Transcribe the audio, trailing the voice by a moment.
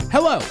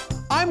Hello,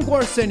 I'm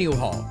Arsenio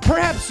Hall.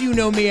 Perhaps you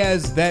know me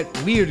as that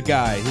weird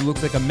guy who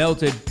looks like a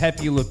melted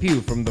Pepe Le Pew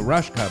from the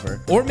Rush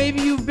cover. Or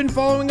maybe you've been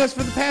following us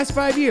for the past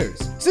 5 years.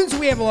 Since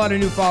we have a lot of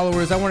new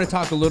followers, I want to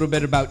talk a little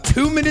bit about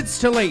 2 Minutes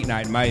to Late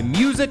Night, my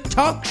music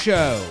talk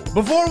show.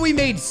 Before we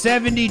made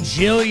 70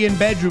 jillion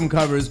bedroom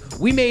covers,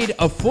 we made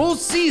a full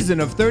season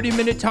of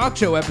 30-minute talk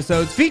show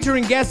episodes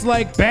featuring guests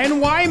like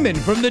Ben Wyman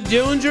from the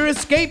Dillinger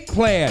Escape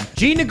Plan,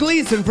 Gina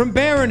Gleason from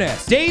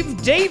Baroness,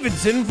 Dave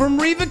Davidson from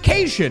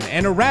Revocation,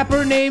 and a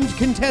rapper named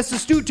Contessa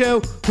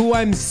Stuto, who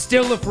I'm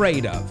still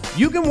afraid of.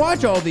 You can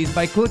watch all these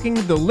by clicking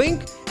the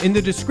link in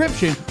the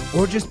description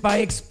or just by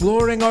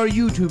exploring our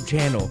YouTube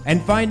channel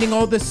and finding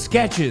all the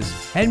sketches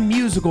and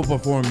musical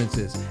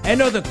performances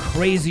and other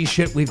crazy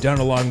shit we've done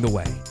along the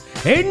way.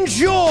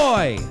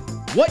 Enjoy!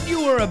 What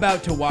you are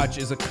about to watch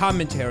is a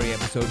commentary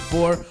episode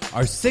for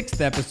our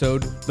 6th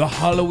episode, the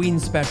Halloween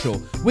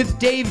Special, with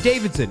Dave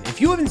Davidson.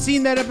 If you haven't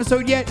seen that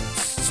episode yet,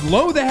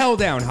 slow the hell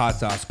down, Hot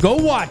Sauce. Go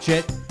watch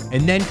it,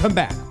 and then come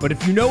back. But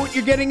if you know what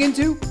you're getting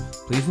into,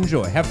 please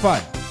enjoy. Have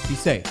fun. Be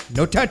safe.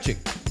 No touching.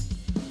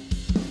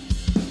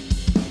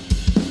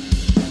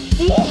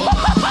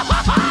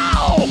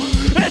 Wow!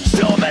 It's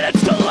 2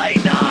 minutes to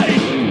late night!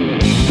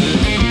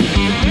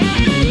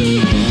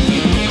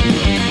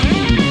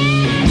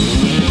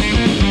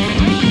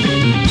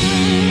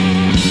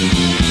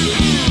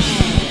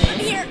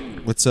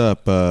 What's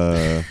up,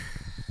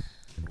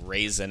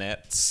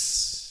 Raisinets.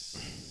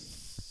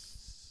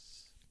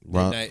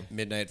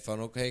 Midnight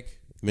funnel cake?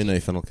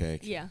 Midnight Funnel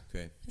Cake? Yeah.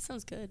 Okay. That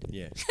sounds good.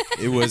 Yeah.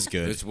 It was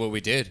good. That's what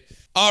we did.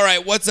 All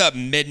right, what's up,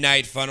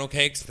 Midnight Funnel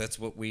Cakes? That's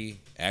what we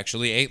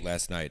actually ate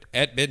last night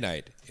at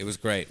midnight. It was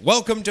great.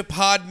 Welcome to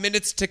Pod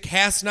Minutes to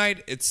Cast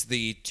Night. It's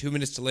the 2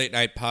 Minutes to Late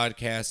Night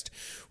podcast.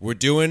 We're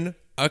doing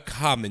a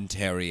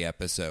commentary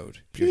episode.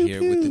 You're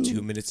here with the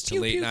 2 Minutes to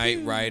Late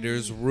Night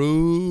Writers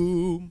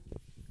Room.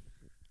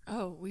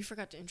 Oh, we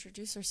forgot to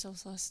introduce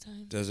ourselves last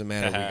time. Doesn't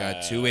matter. We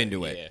got too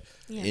into it.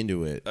 Yeah.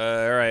 Into it.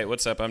 All right,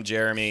 what's up? I'm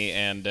Jeremy,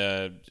 and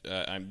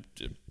I'm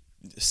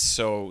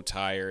so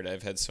tired.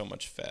 I've had so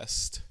much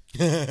fest.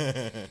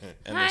 And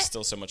there's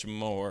still so much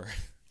more.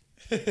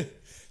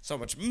 So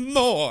much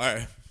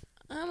more.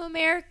 I'm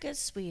America's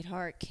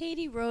sweetheart,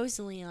 Katie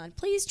Rosaleon.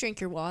 Please drink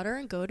your water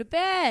and go to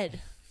bed.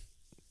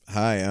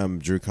 Hi, I'm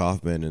Drew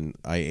Kaufman, and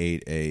I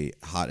ate a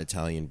hot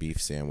Italian beef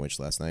sandwich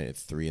last night at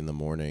 3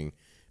 a.m.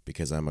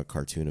 because I'm a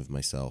cartoon of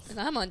myself. And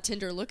I'm on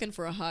Tinder looking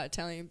for a hot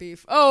Italian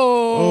beef.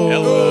 Oh!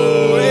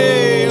 Hello!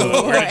 Hey.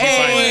 Where did you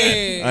find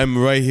that? I'm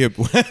right here.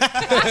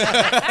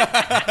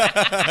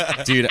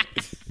 Dude,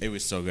 it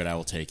was so good. I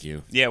will take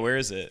you. Yeah, where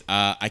is it?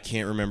 I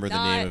can't remember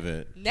the name of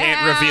it.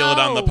 Can't reveal it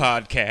on the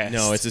podcast.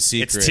 No, it's a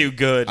secret. It's too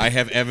good. I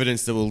have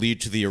evidence that will lead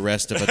to the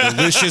arrest of a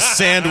delicious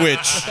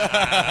sandwich.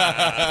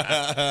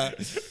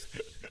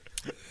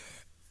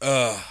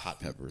 Hot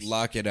peppers.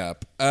 Lock it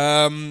up.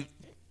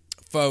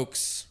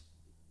 Folks,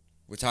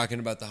 we're talking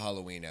about the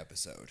Halloween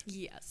episode.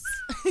 Yes.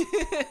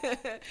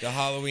 The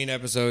Halloween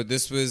episode.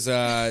 This was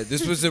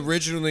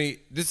originally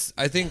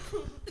I think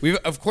we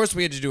of course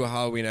we had to do a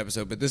Halloween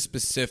episode, but this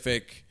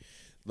specific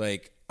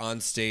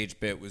on stage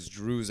bit was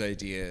Drew's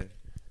idea.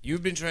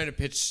 You've been trying to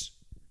pitch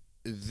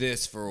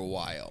this for a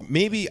while.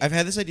 Maybe I've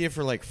had this idea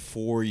for like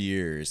 4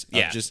 years.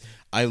 Yeah.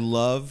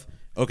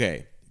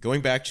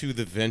 Going back to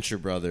the Venture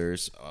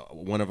Brothers,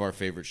 one of our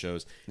favorite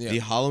shows, the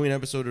Halloween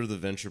episode of the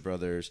Venture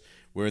Brothers,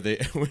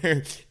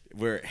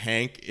 where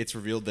Hank, it's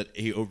revealed that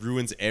he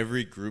ruins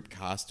every group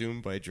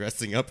costume by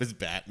dressing up as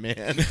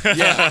Batman.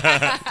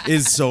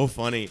 Is so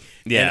funny.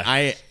 Yeah,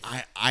 and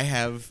I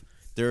have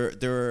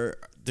there's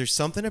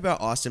something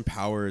about Austin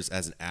Powers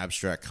as an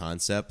abstract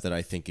concept that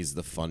I think is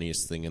the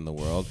funniest thing in the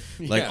world.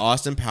 Like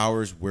Austin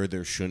Powers, where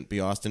there shouldn't be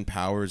Austin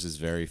Powers, is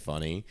very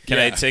funny. Can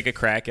I take a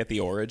crack at the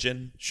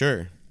origin?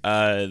 Sure.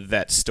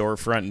 That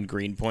storefront in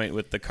Greenpoint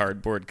with the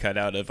cardboard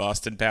cutout of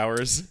Austin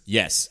Powers.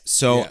 Yes.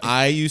 So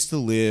I used to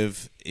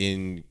live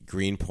in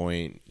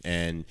Greenpoint,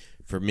 and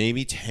for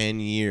maybe 10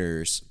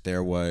 years,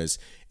 there was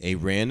a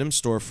random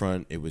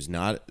storefront.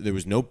 There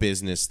was no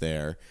business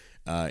there.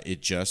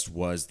 It just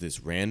was this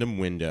random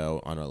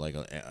window on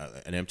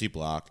an empty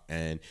block,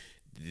 and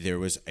there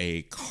was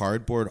a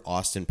cardboard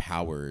Austin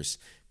Powers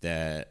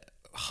that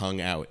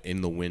hung out in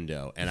the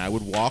window, and I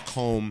would walk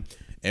home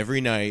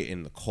every night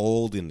in the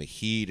cold, in the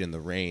heat, in the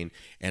rain,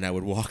 and I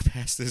would walk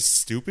past this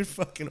stupid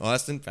fucking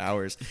Austin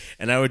Powers,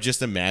 and I would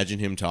just imagine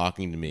him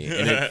talking to me.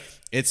 And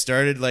it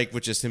started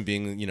with just him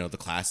being, the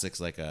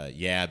classics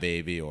 "Yeah,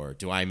 baby" or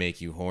 "Do I make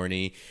you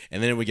horny?"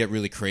 And then it would get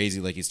really crazy,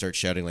 he'd start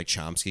shouting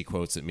Chomsky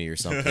quotes at me or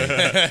something.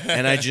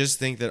 And I just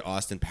think that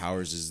Austin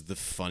Powers is the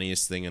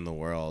funniest thing in the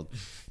world.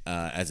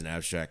 As an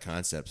abstract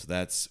concept. So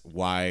that's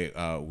why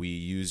we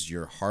use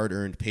your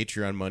hard-earned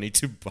Patreon money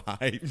to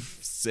buy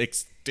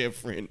 6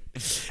 different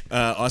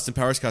Austin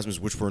Powers costumes,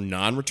 which were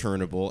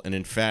non-returnable. And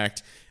in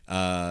fact,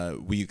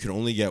 we could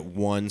only get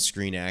one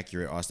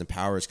screen-accurate Austin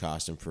Powers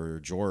costume for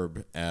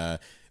Jorb.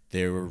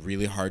 They were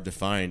really hard to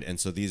find. And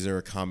so these are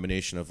a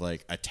combination of a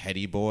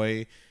teddy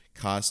boy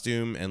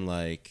costume and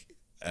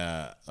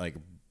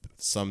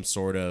some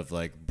sort of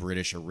like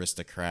British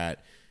aristocrat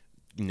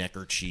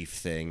neckerchief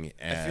thing.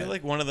 I feel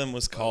like one of them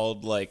was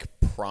called like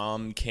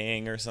Prom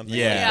King or something like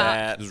Yeah.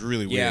 that. it was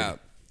really weird. Yeah.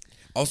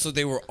 Also,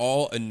 they were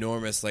all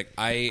enormous. Like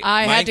mine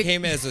had to-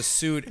 came as a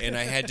suit, and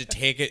I had to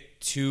take it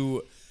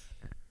to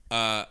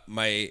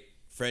my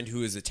friend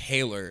who is a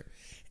tailor,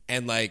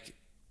 and like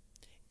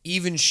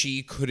even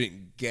she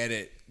couldn't get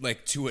it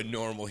like to a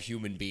normal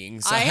human being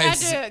size. I had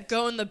to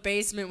go in the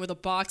basement with a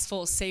box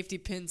full of safety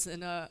pins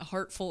and a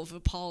heart full of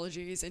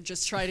apologies and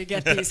just try to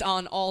get these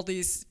on all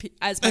these,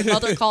 as my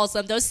mother calls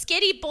them, those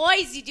skinny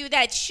boys you do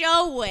that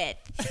show with.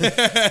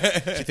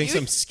 She thinks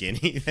I'm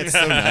skinny. That's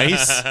so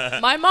nice.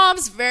 My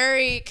mom's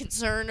very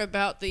concerned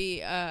about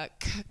the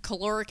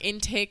caloric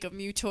intake of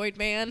Mutoid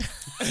Man.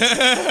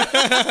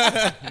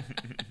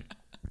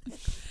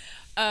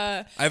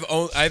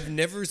 I've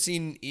never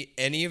seen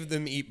any of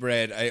them eat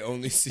bread. I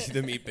only see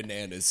them eat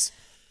bananas.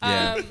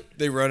 Yeah.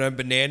 They run on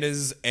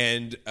bananas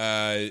and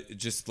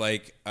just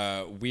like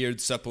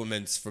weird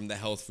supplements from the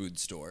health food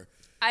store.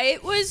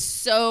 It was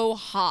so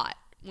hot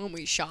when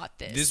we shot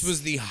this. This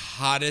was the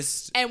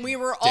hottest. And we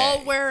were all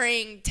day.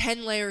 wearing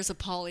 10 layers of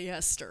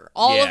polyester.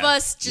 All of Yeah.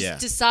 us just Yeah.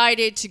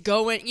 decided to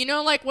go in. You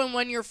know, like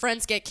when your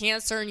friends get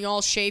cancer and you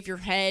all shave your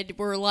head?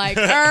 We're like,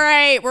 all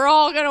right, we're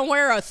all going to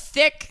wear a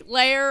thick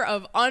layer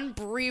of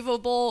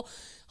unbreathable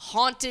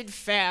haunted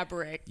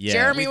fabric. Yeah.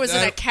 Jeremy was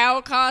in a cow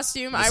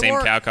costume. The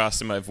same cow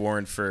costume I've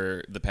worn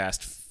for the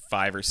past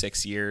 5 or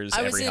 6 years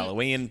I was every in-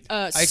 Halloween.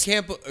 I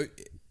can't.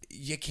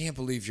 You can't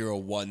believe you're a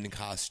one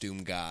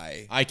costume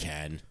guy. I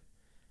can.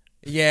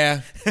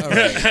 Yeah. All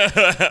right. It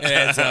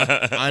adds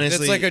up.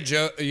 Honestly, It's like a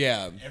joke.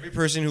 Yeah. every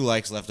person who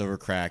likes leftover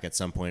crack at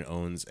some point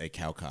owns a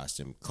cow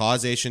costume.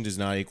 Causation does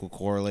not equal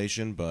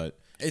correlation, but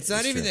It's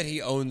not even true. that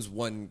he owns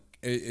one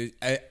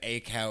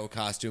a cow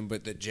costume,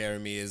 but that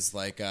Jeremy is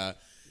like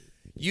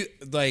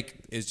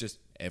is just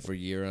every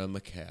year I'm a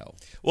cow.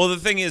 Well, the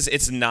thing is,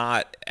 it's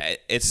not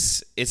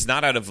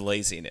out of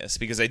laziness,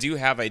 because I do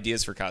have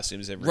ideas for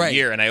costumes every Right.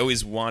 year, and I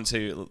always want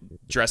to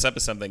dress up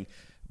as something.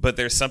 But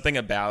there's something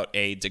about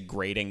a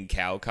degrading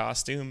cow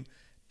costume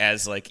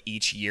as like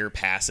each year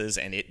passes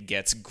and it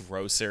gets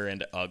grosser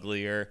and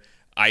uglier.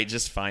 I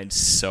just find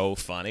so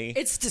funny.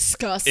 It's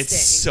disgusting. It's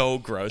so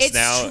gross It's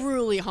now.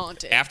 truly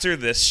haunted. After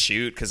this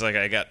shoot, because like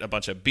I got a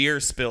bunch of beer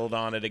spilled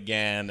on it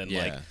again, and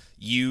like Yeah.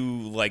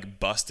 you like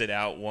busted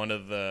out one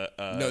of the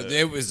No,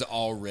 it was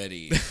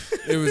already.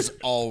 It was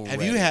already.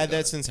 have you had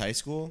that since high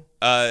school?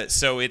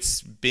 So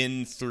it's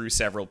been through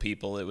several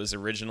people. It was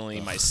originally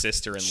my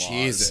sister-in-law's.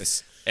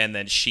 Jesus. And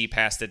then she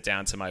passed it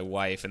down to my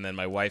wife, and then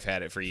my wife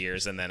had it for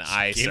years, and then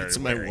I Gave it started to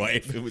my wearing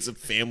wife. It was a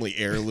family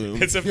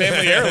heirloom. It's a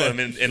family heirloom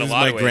in a was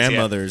lot my of ways.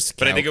 grandmother's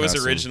But I cow think it was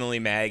costume. originally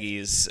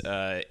Maggie's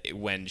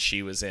when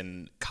she was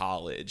in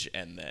college,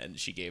 and then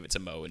she gave it to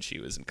Mo when she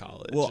was in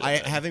college. Well,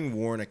 And then- having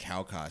worn a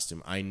cow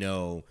costume, I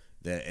know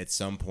that at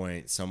some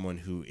point someone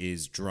who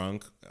is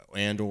drunk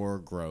and or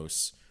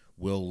gross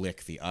will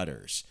lick the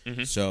udders.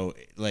 Mm-hmm. So,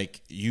 like,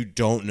 you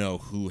don't know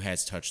who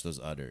has touched those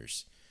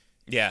udders.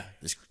 yeah,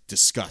 It's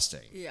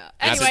disgusting. yeah.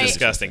 that's Anyway, a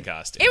disgusting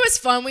costume. it was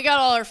fun. We got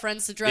all our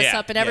friends to dress Yeah,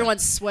 up, and yeah. everyone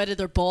sweated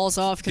their balls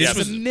off because Yeah. it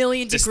was a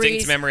million Distinct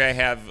degrees. memory I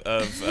have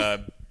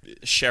of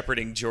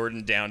shepherding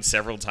Jordan down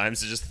several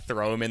times to just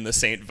throw him in the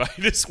St.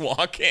 Vitus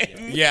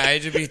walk-in. Yeah, I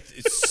had to be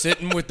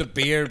sitting with the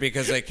beer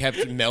because I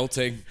kept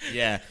melting.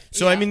 Yeah.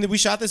 So, I mean, we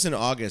shot this in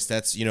August.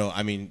 That's,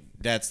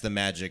 that's the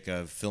magic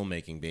of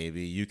filmmaking,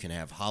 baby. You can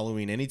have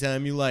Halloween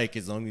anytime you like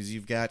as long as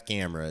you've got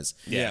cameras.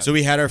 Yeah. So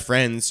we had our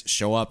friends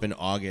show up in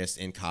August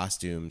in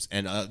costumes,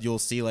 and you'll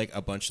see like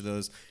a bunch of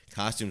those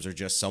costumes are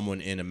just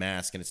someone in a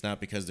mask, and it's not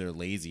because they're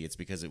lazy. It's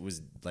because it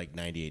was like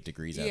 98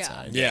 degrees Yeah.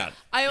 outside. Yeah.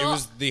 I It al-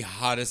 was the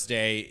hottest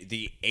day.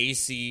 The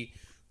AC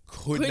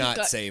could Couldn't not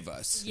go- save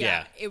us. Yeah,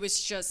 Yeah. it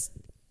was just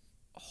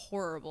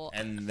horrible.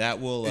 And that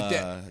will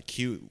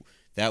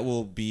that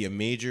will be a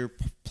major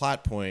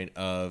plot point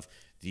of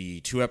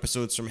the 2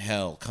 episodes from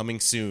Hell coming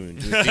soon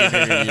to a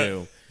theater near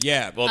you.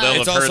 Yeah, Well,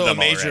 they'll it's have heard also a them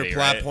major already,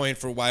 plot right? point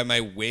for why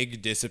my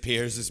wig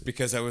disappears is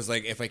because I was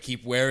like, if I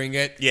keep wearing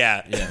it,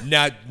 Yeah.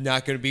 not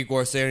going to be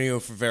Gorsenio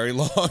for very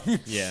long.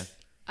 Yeah.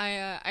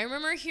 I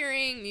remember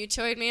hearing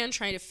Mutoid Man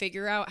trying to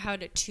figure out how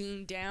to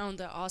tune down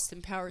the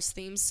Austin Powers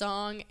theme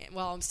song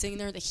while I'm sitting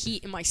there in the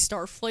heat in my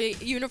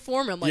Starfleet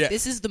uniform. I'm like, Yeah.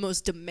 this is the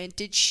most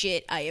demented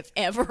shit I have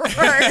ever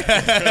heard.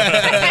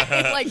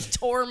 It like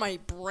tore my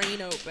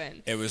brain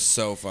open. It was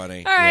so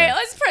funny. All right, Yeah.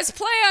 let's press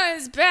play on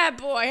this bad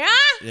boy,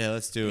 huh? Yeah,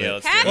 let's do it. Yeah,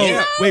 let's do Happy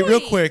it. Oh, wait, real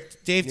Halloween.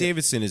 quick. Dave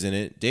Davidson is in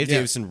it. Dave Yeah.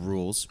 Davidson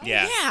rules.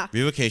 Yeah. Yeah.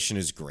 Revocation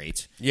is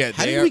great. Yeah,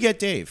 How they did are- we get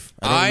Dave?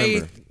 I don't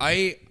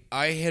remember.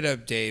 I hit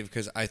up Dave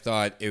because I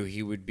thought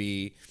he would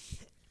be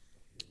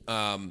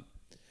a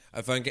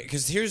fun guy.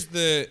 Because here's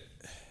the,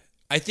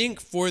 I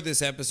think for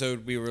this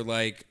episode we were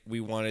like we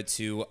wanted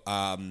to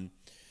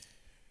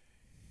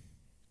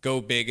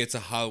go big. It's a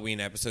Halloween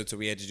episode, so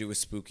we had to do a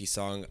spooky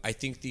song.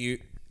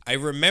 I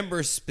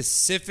remember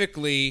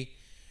specifically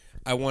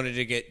I wanted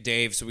to get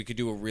Dave so we could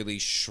do a really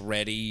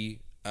shreddy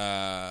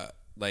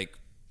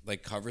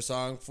like cover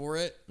song for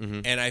it,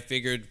 and I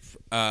figured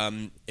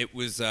it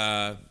was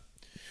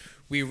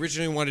we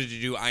originally wanted to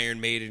do Iron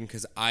Maiden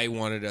because I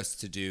wanted us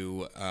to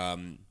do.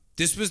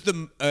 This was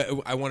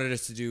I wanted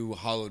us to do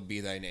 "Hallowed Be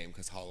Thy Name"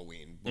 because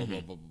Halloween, blah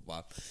blah blah blah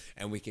blah,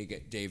 and we could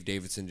get Dave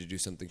Davidson to do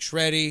something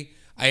shreddy.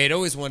 I had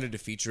always wanted to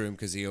feature him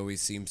because he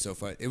always seemed so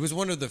fun. It was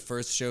one of the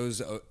first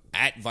shows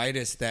at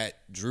Vitus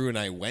that Drew and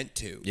I went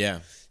to. Yeah.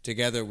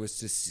 Together was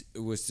to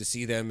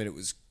see them, and it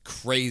was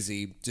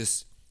crazy.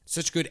 Just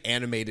such good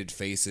animated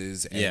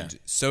faces and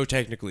so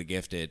technically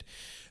gifted.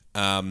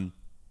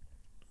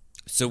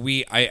 So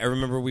I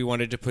remember we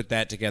wanted to put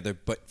that together,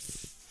 but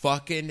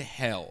fucking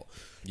hell,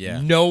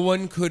 no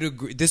one could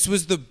agree. This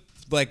was the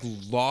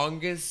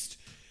longest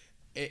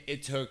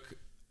it took.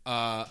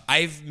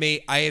 I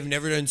have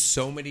never done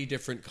so many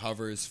different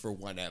covers for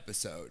one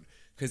episode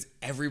because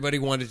everybody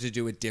wanted to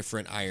do a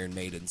different Iron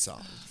Maiden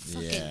song.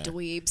 Fucking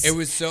dweebs. It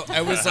was so.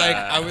 I was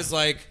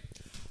like,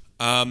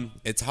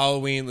 it's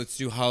Halloween. Let's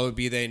do "Hallowed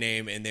Be Thy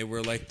Name," and they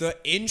were like, the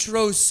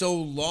intro's so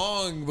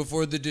long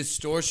before the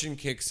distortion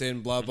kicks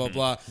in. Blah blah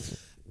blah.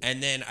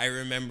 And then I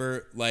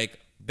remember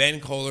Ben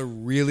Kohler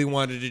really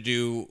wanted to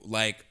do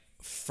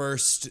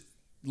first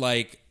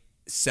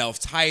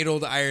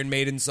self-titled Iron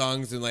Maiden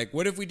songs, and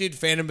what if we did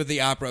Phantom of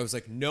the Opera? I was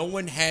like, no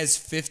one has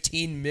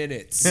 15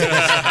 minutes. We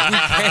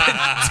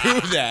can't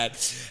do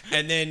that.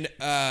 And then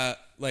I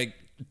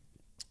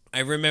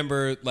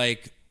remember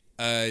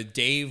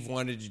Dave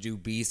wanted to do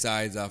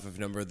B-sides off of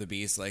Number of the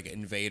Beast,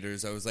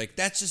 Invaders. I was like,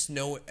 that's just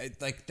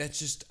that's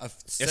just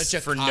such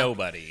a for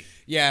nobody.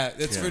 Yeah,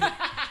 that's for.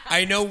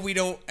 I know we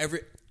don't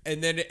ever.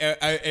 And then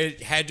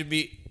it had to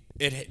be.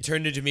 It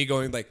turned into me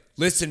going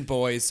listen,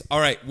 boys. All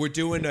right, we're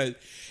doing a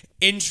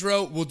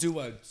intro. We'll do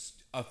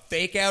a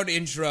fake out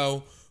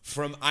intro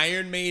from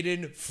Iron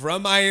Maiden,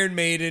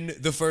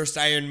 the first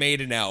Iron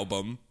Maiden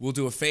album. We'll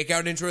do a fake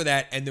out intro of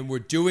that, and then we're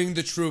doing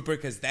the Trooper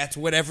because that's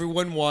what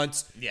everyone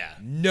wants. Yeah.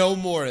 No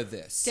more of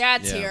this.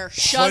 Dad's here.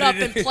 Shut up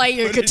and play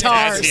your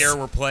guitars. Dad's here.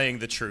 We're playing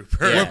the Trooper.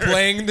 We're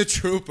playing the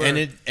Trooper.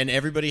 And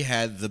everybody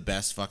had the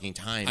best fucking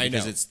time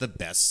because it's the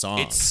best song.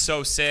 It's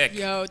so sick.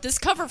 Yo, this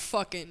cover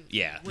fucking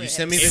rips. You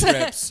sent me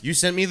the You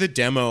sent me the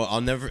demo.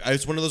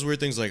 It's one of those weird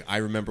things I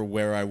remember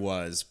where I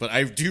was, but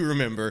I do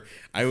remember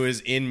I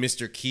was in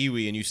Mr.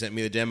 Kiwi and you sent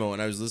me the demo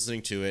and I was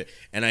listening to it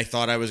and I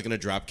thought I was going to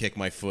drop kick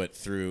my foot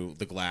through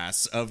the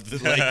glass of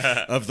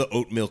the of the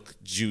oat milk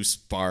juice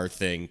bar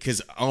thing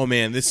cuz oh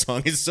man, this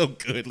song is so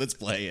good. Let's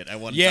play it. I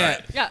want to try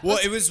it. Yeah. Well,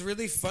 it was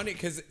really funny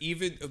cuz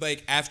even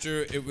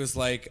after it was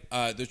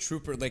the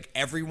Trooper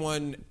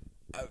everyone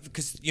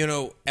cuz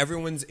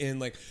everyone's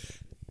in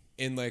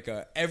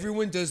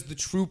everyone does the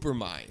Trooper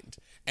mind.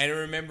 And I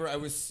remember I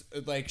was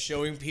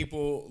showing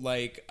people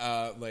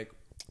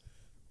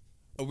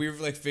we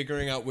were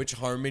figuring out which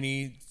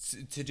harmony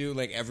to do.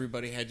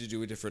 Everybody had to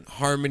do a different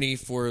harmony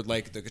for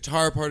the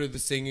guitar part of the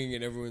singing,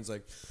 and everyone's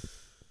like,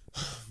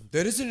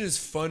 that isn't as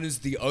fun as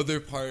the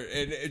other part.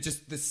 And it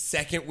just the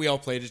second we all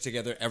played it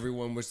together,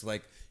 everyone was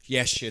like,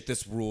 yeah, shit,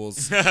 this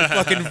rules. It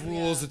fucking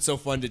rules. It's so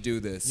fun to do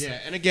this. Yeah,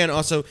 and again,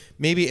 also,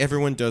 maybe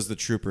everyone does the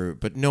Trooper,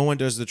 but no one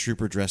does the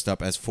Trooper dressed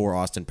up as 4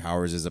 Austin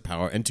Powers as a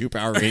Power and 2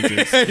 Power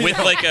Rangers.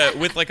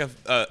 with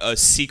a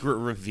secret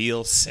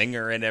reveal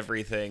singer and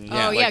everything.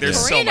 Oh yeah,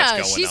 there's Karina, so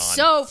much going she's on.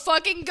 so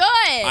fucking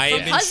good from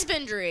been-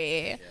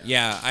 Husbandry.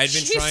 Yeah, I'd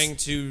been She's- trying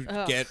to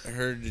get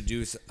her to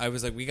do. I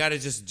was like, we got to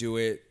just do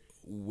it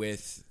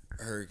with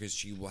her because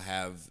she will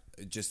have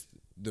just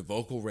the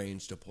vocal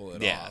range to pull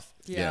it off.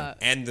 Yeah.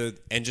 and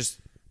just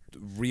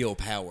real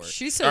power.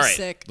 She's so All right,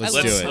 sick. let's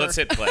I do love it. her. Let's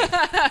hit play.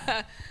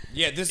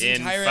 Yeah, this In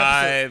entire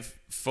 5,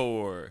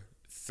 4,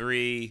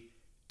 3,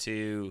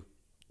 2,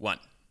 1.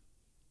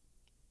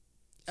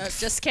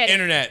 Just kidding.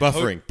 internet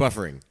buffering.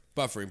 buffering.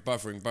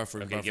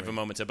 Okay, give a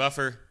moment to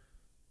buffer.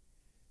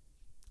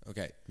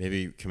 Okay,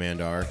 Maybe Command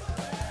R.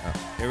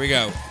 here we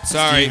go.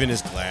 Sorry. Steve and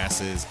his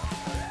glasses.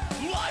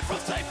 Live from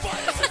St.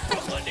 Vitus in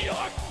Brooklyn, New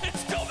York.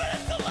 It's 2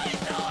 minutes to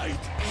late night.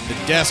 The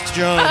desk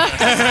jump.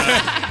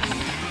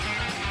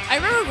 I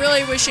remember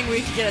really wishing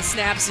we could get a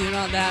snap zoom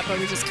on that, but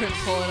we just couldn't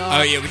pull it off.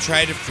 Oh yeah, we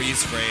tried to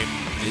freeze frame.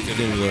 It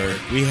didn't work.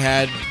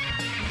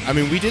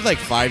 We did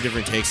 5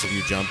 different takes of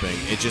you jumping.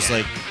 It just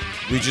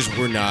we just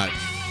were not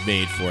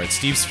made for it.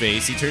 Steve's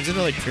face, he turns into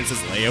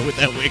Princess Leia with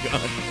that wig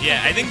on.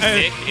 Yeah, I think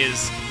Nick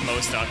is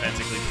most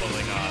authentically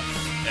pulling off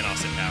an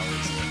Austin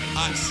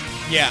Powers.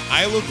 Yeah,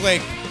 I look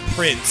like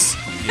Prince.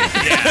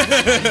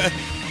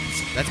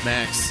 That's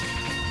Max.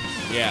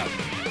 Yeah.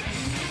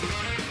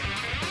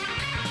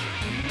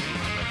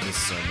 I love this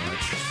so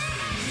much.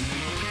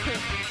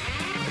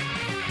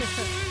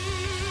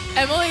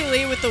 Emily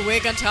Lee with the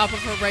wig on top of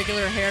her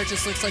regular hair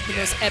just looks like the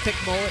most epic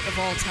mullet of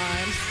all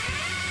time.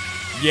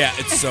 Yeah,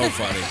 it's so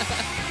funny.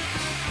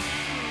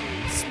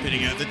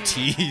 Spitting out the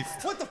teeth.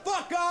 What the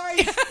fuck,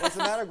 guys? What's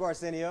the matter,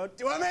 Garcinio?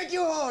 Do I make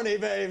you horny,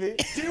 baby?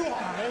 Do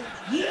I?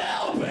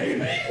 Yeah,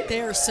 baby.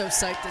 They are so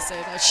psyched to say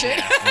that shit.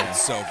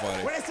 It's so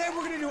funny. When I said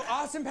we're gonna do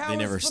Austin Powers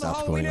never for the stopped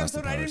Halloween going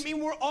Austin episode, I Powers. didn't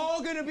mean we're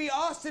all gonna be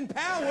Austin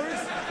Powers.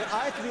 But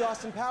I have to be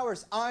Austin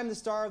Powers. I'm the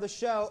star of the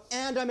show,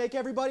 and I make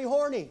everybody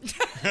horny.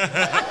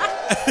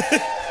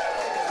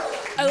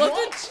 I love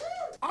it.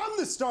 I'm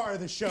the star of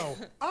the show.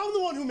 I'm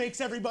the one who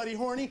makes everybody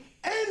horny,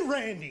 and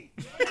Randy.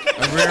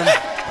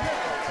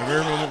 I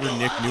remember a moment where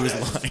Nick knew his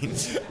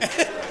lines.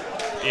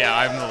 Yeah,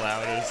 I'm the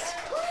loudest.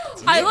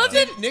 I love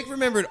that. Nick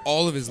remembered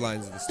all of his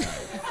lines this time.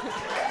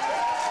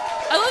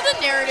 I love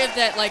the narrative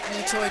that like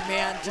Mutoid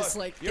Man just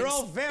like. You're thinks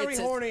all very it's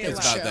a horny big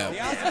about show. that. The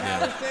Austin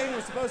Powers thing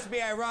was supposed to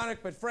be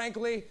ironic, but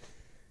frankly,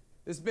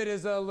 this bit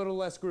is a little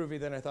less groovy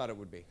than I thought it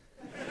would be.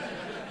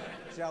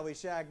 Shall we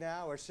shag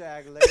now or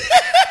shag later?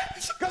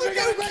 Look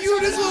how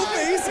cute his little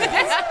face is.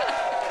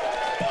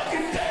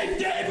 Fucking Dave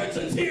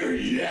Davidson's here,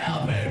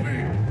 yeah,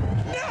 baby.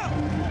 No,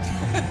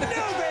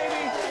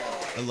 baby.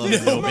 I love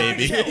No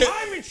Baby.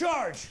 I'm in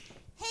charge.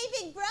 Hey,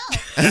 big bro.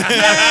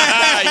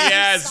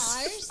 Yes.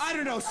 Stars. I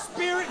don't know,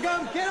 Spirit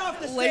Gum, get off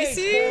the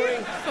Lacey, stage, Corey.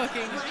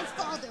 fucking. My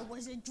father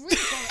was a drinker.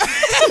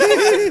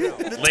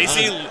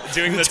 Lacey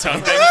doing the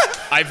tongue thing.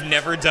 I've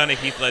never done a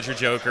Heath Ledger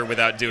Joker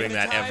without doing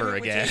that Time ever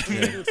it would again. take me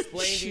to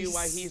explain to you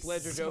why Heath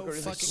Ledger Joker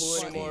isn't fucking cool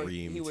funny. anymore,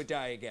 Screamed. he would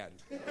die again.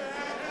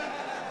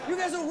 You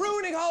guys are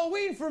ruining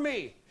Halloween for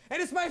me.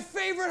 And it's my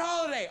favorite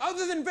holiday,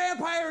 other than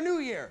Vampire New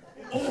Year.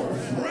 Or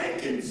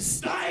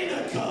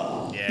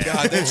Frankensteinica. Yeah.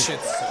 God, that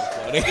shit's so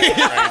funny.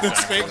 Those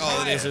fake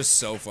holidays are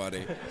so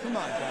funny. Come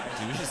on, guys.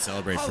 Dude, we should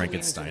celebrate Halloween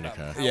isn't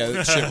Frankensteinica. about Yeah,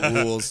 that shit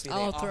rules.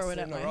 I'll throw it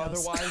at my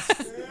house. otherwise.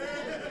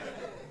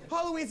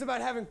 Halloween's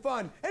about having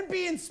fun and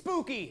being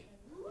spooky.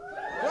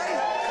 Right?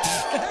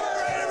 Am I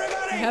right,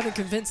 everybody? I haven't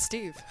convinced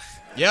Steve.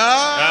 Yeah.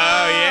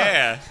 Oh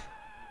yeah.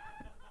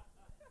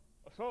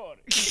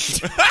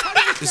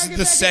 This is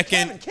the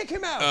second Kick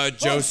him out.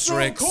 Joe I'm Stone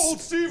Strick's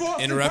Cold Steve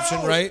Austin interruption,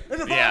 Powers, right?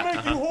 And if Yeah, I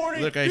make you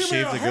horny, Look, I give me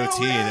shaved a the hell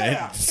goatee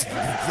yeah.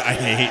 and I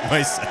hate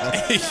myself.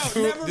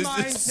 never This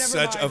mind, is never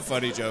such a mind.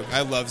 funny joke.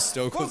 I love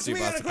Stone Cold Folks, we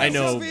Steve gotta Austin. go. I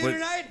know, Social but media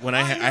tonight, when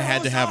I I'm your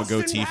had to host, have a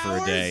Austin goatee for a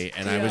Powers. day,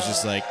 and I was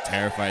just like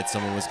terrified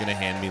someone was gonna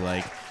hand me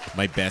like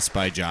my Best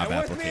Buy job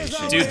And with me is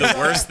application. our- Dude, the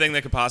worst thing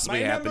that could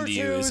possibly My happen number to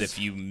you is twos. if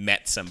you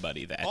met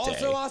somebody that Also,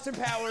 day. Austin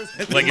Powers.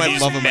 Like My if you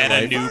love just of my met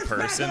a life. new First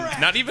person, Bachelorette.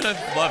 not even a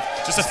love,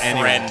 just a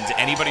Anyone. friend,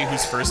 anybody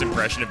whose first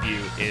impression of you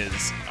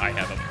is, I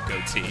have a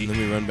goatee. And then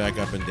we run back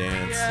up and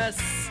dance. Yes.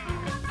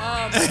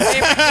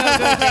 Favorite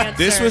go-go dancer.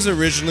 This was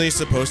originally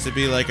supposed to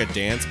be like a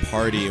dance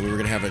party, and we were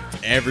gonna have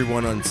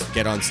everyone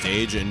get on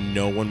stage, and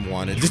no one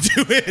wanted to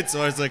do it.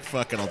 So I was like,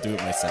 "Fuck it, I'll do it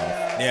myself."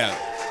 Yeah.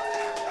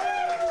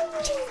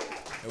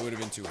 It would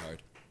have been too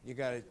hard. You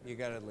gotta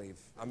leave.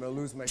 I'm gonna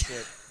lose my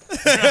shit.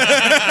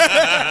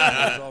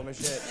 All my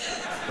shit.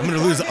 I'm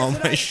gonna lose all my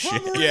Tonight,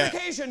 shit. From Yeah.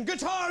 Reunification,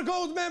 Guitar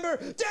Gold member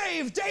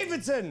Dave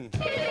Davidson.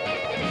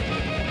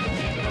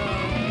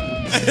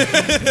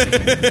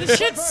 This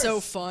shit's so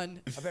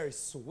fun. A very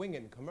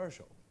swinging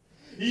commercial.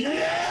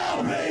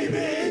 Yeah,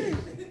 baby.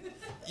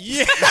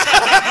 Wait,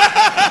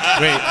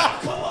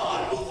 Come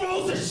on, who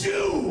throws a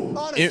shoe?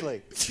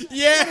 Honestly.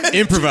 yeah,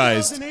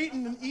 improvised. 2008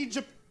 in an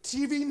Egypt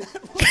TV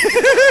network.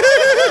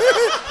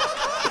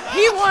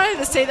 He wanted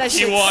to say that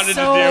shit. wanted to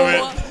so do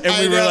it. And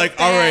we I were know. like,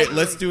 "All right,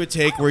 let's do a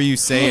take where you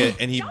say it."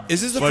 And he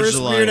Is this the fudged first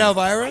line. Weird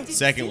Elvira?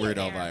 Second Weird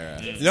Elvira.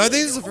 No, I think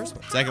this is the first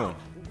one. Second one.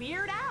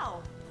 Weird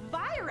Al,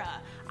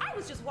 Vira. I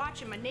was just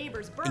watching my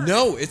neighbor's bird.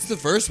 No, it's the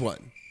first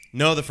one.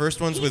 No, the first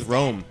one's with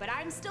Rome. But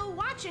I'm still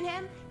watching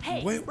him.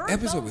 Hey, What bird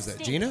episode bones was that,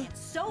 stink, Gina? and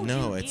so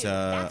No, do it's, you.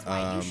 That's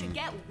why you should um,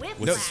 get what's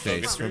Whiplash his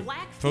face? from From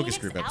Black Focus Phoenix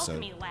Group episode.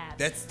 Alchemy Lab.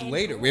 That's And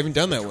later. We haven't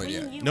done that one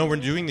between yet. you No, we're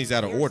and doing these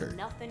out of there's order.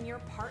 nothing your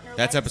partner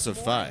That's likes episode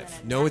more 5.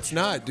 than a No, it's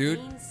natural not, dude.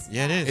 clean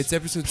Yeah, it is. It's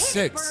episode Hit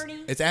it, 6.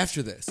 Bernie. It's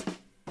after this.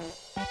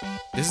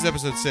 This is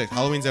episode 6.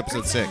 Halloween's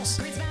episode 6.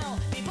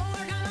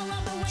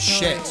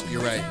 Shit,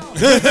 you're right.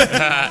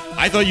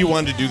 I thought you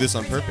wanted to do this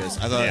on purpose.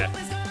 I thought.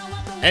 Yeah.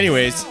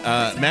 Anyways,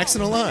 Max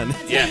and Alon.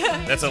 Yeah,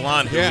 that's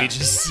Alon who Yeah.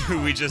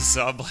 we just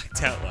saw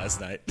blacked out last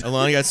night.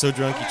 Alon got so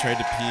drunk he tried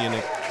to pee in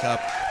a cup.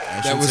 I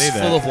That shouldn't was say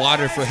full of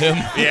water for him.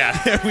 Yeah,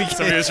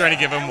 somebody was trying to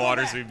give him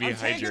water so he'd be I'm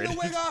taking the hydrated.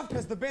 wig off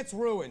because the bit's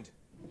ruined.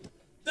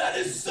 That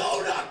is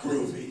so not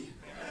groovy.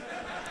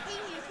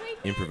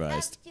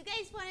 Improvised. You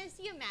guys want to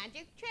see a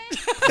magic trick?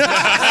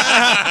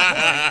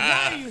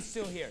 Why are you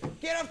still here?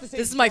 Get off the stage.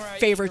 This is my before I eat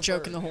favorite your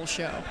joke in the bird. whole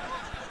show.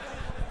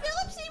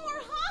 Philip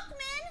Seymour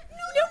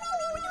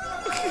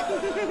Hoffman?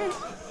 No.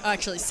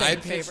 Actually, I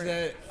second pitched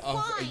favorite. that. Fine,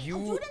 I'll do You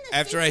it in the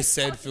after I safest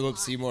said parking Philip lot.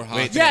 Seymour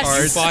Hoffman, Wait, the Yes. you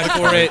cards? fought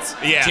for it.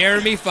 Yeah.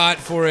 Jeremy fought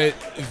for it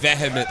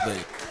vehemently.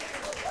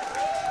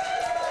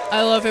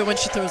 I love it when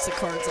she throws the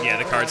cards. Yeah,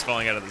 the over. cards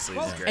falling out of the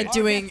sleeves is Folks, great. And our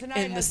doing guest tonight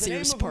in the has name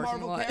Sears of a parking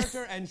Marvel lot.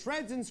 character and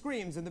shreds and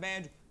screams in the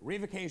band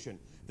Revocation.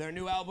 Their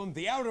new album,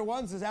 The Outer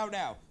Ones, is out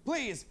now.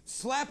 Please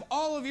slap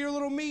all of your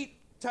little meat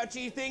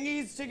touchy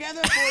thingies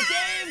together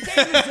for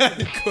Dave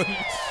Davidson.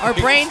 Our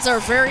brains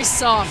are very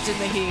soft in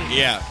the heat.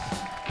 Yeah.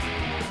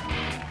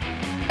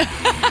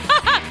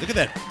 Look at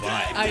that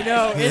butt. I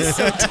know, it's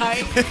so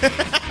tight.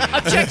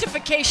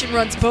 Objectification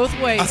runs both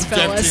ways,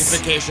 fellas.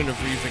 Objectification of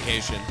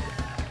reification.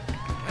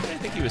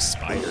 I think he was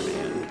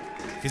Spider-Man.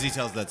 Because he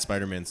tells that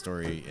Spider-Man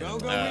story. Go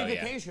In, yeah.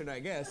 Revocation, I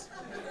guess.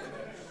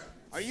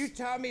 Are you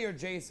Tommy or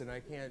Jason?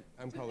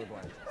 I'm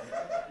colorblind.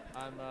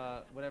 I'm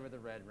whatever the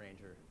Red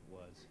Ranger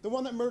The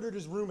one that murdered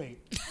his roommate.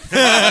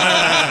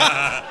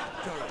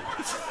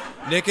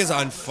 Nick is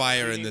on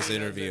fire in this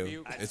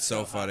interview. It's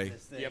so funny.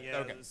 Yep.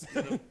 Okay.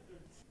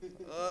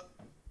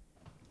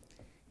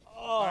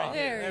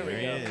 There we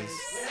go.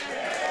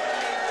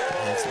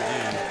 That's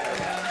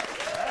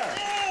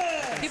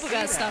People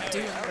gotta stop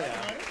doing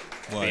that.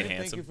 what? Being Thank you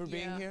handsome. for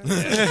being here.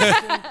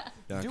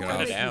 Knock it Do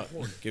off. it out.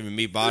 Giving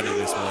me body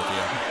this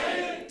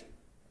month,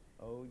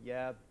 Oh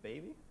yeah,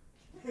 baby.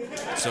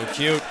 So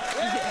cute.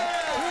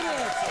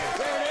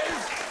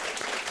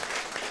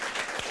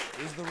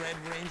 Is the Red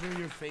Ranger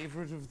your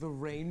favorite of the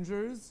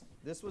Rangers?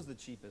 This was the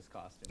cheapest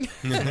costume.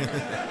 Very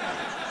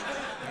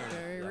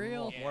I'm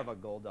real. more of a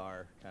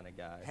Goldar kind of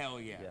guy. Hell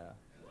yeah. Yeah.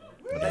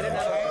 But I didn't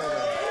have a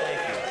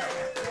Thank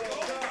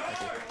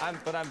you.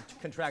 But I'm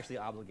contractually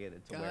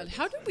obligated to wear God, this.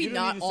 how did we You don't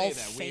not need to all say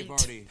that. We've faint?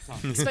 already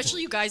talked.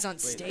 Especially you guys on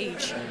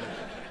stage.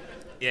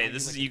 Yeah,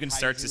 this is you can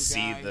start to kaiju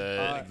see guy,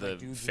 the like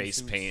dudes in face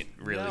suits. paint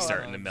really No,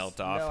 starting to melt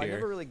off no, I here.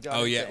 never really got Oh,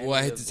 into yeah. any Well,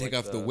 I had of, to take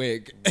like, off the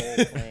wig.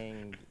 role-playing,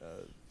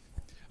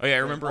 Oh yeah, I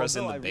remember us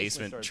in although the I recently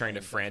basement started trying to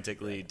playing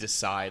frantically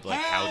decide like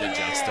how to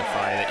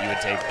justify that you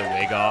would take the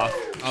wig off.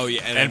 Oh,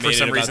 yeah. I And for made it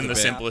some about reason, the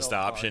bit. simplest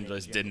option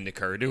just didn't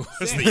occur to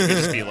us. That you could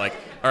just be like,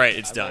 "All right,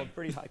 it's I rolled done."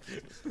 pretty high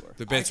Christmas score.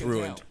 The bit's I can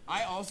ruined. tell.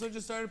 I also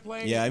just started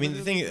playing. Yeah, I mean, it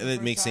the thing for the that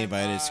first makes St.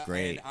 time, Vitus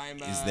great and I'm,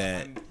 is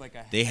that I'm like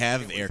a- they I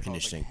have forget what air it's called,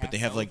 conditioning, like but they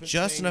have like half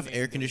just elephant enough thing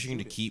air named conditioning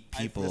to Suited. keep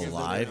I people forget the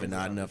alive name and of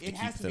not it. enough to It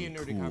has keep to be a them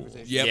nerdy cool.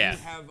 conversation. Yep. Yeah. You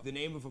have the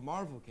name of a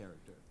Marvel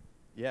character.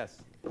 Yes,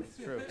 it's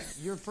true.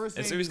 Your first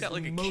name And so he's is got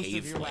like a most of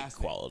your cave-like last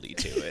name. quality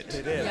to it.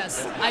 It is.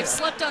 Yes, I've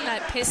slept on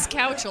that piss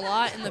couch a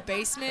lot in the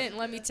basement, and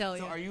let me tell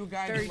you, So are you a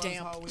guy very who loves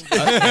damp. Halloween?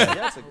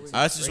 Yeah, it's a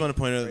I also just great- want to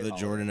point out great that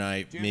Jordan and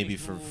I, Do you have maybe any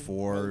for cool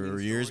 4 Halloween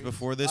years stories?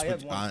 before this, I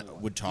have one cool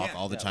one. would talk Yeah.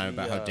 all the Yeah, time we,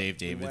 about how Dave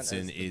we went Davidson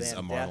as the is band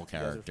a Marvel Death. You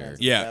guys are character. fans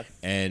of Yeah. Death.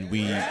 And we,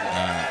 him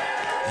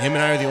and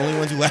I are the only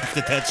ones who laughed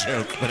at that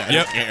joke, but I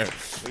Yep. don't care.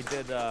 We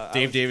did. I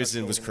Dave was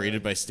Davidson just was over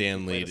created there. by Stan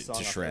We played Lee a song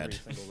to off shred.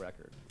 every single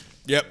record.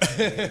 Yep.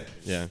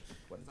 Yeah.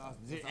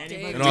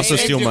 Dave And also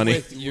steal Davidson. money.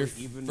 With your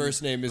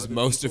first name is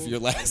most of your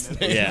last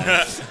name.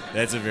 Yeah.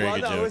 That's a very Well,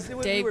 good no, joke. we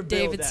were Dave billed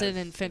Davidson as,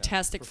 and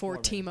Fantastic Four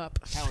performing team up.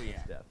 Hell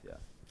yeah. Death, yeah.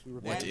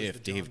 What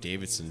if Dave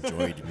Davidson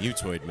joined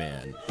Mutoid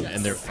Man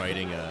and they're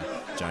fighting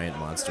a giant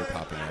monster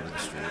popping out of the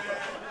street?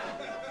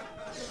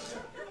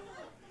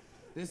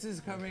 This is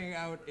coming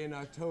out in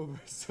October,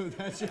 so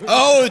that's your.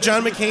 Oh, the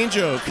John McCain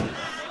joke.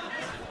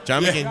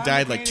 John McCain John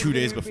died like McCain 2 is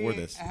days gonna before be-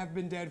 this. Have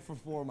been dead for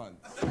 4 months.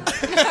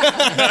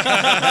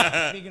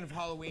 Speaking of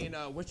Halloween,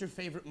 what's your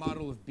favorite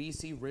model of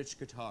BC Rich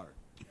guitar?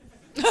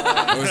 It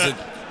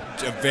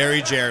was a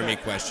very Jeremy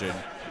question.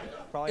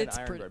 Probably It's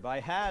an pretty- Ironbird. But I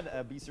had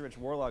a BC Rich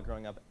Warlock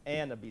growing up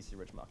and a BC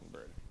Rich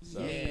Mockingbird. So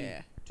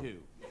Yeah, 2.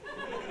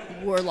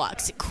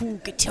 Warlock's a cool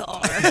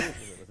guitar. was it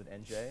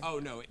NJ? Oh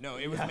no,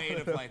 it was made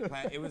of like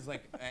it was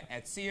like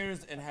at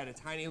Sears and had a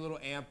tiny little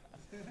amp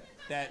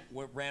that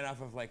ran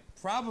off of like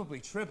probably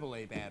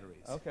AAA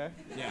batteries. Okay.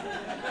 Yeah,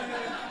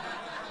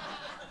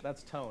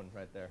 That's tone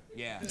right there.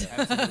 yeah,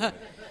 absolutely.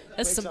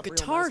 That's some up real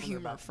guitar nice when they're humor,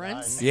 about to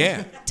friends.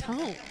 Yeah.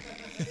 Tone.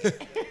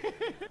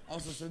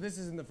 Also, so this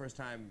isn't the first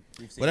time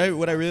we've seen.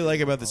 What I really like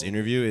about this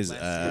interview is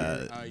Last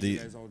year, you the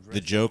guys all dressed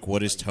the joke. up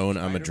What is like tone? I'm a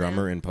Spider-Man.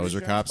 drummer in Poser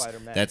Spider-Man. Cops.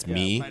 Spider-Man. That's Yeah.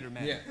 me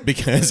Spider-Man. Yeah.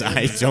 because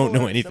I don't know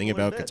Similar anything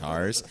about bit.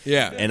 guitars.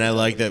 Yeah. And I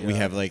like that we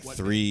have like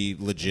 3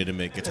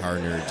 legitimate guitar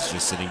nerds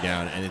just sitting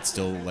down, and it's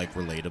still like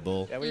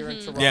relatable. Yeah, we were in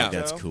Toronto. Yeah.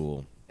 That's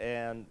cool.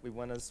 And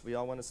we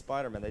all went as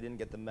Spider-Man. They didn't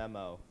get the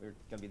memo. We were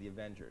gonna be the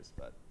Avengers,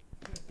 but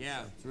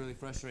Yeah, it's really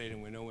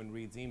frustrating when no one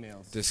reads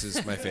emails. This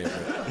is my favorite.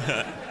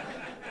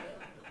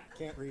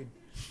 Can't read.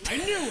 I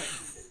knew it.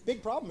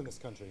 Big problem in this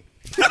country.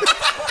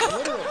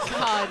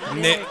 God,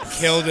 Nick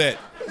killed it.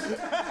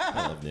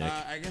 I love Nick.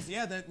 I guess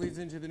that leads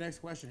into the next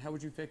question. How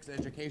would you fix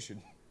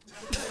education?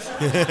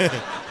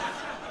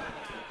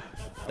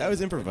 That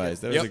was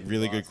improvised. That was Yep. a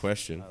really good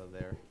question. out of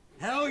there.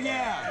 Hell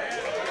yeah!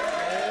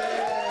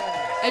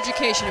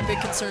 Education, a big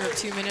concern of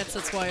 2 minutes.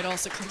 That's why it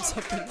also comes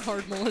up in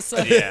Hard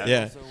Melissa. Yeah.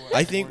 Yeah, So,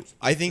 I think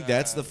sports,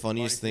 that's the Marty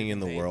funniest thing in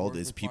the Friedman world paid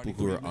is for people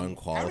Marty who are Friedman. How does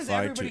unqualified to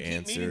everybody keep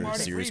meeting answer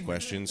Marty serious Friedman?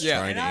 questions, Yeah.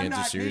 trying And to I'm answer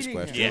not serious meeting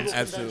him. questions. Yeah.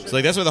 Absolutely. So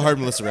like that's why the Hard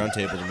Melissa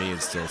Roundtable to me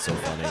is still so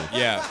funny.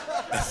 Yeah.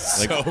 Like,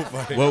 So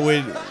funny. what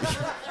would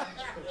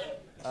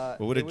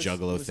a It was-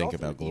 juggalo it was think also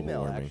about an global email,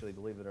 warming? Actually,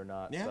 believe it or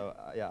not. Yeah? So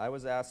I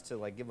was asked to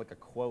like give like a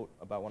quote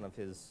about one of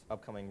his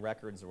upcoming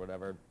records or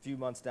whatever. A few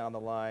months down the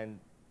line,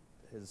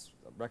 his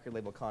record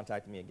label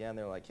contacted me again.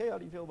 They're like, "Hey, how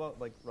do you feel about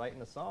like writing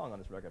a song on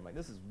this record?" I'm like,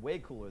 "This is way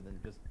cooler than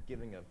just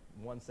giving a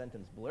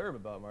 1-sentence blurb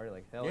about Marty."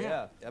 Like, hell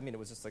Yeah. yeah. I mean, it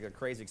was just like a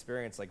crazy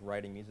experience, like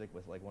writing music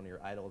with like one of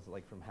your idols,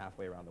 like from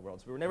halfway around the world.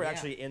 So we were never Yeah.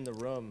 actually in the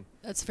room.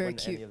 That's very when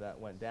cute. any of that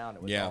went down.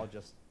 It was Yeah. all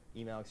just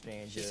email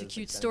exchanges. It's a and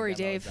cute sending story,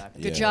 demos Dave. back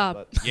and Good forth,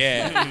 job. but-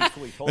 Yeah.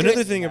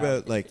 Another thing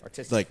about like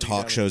artistic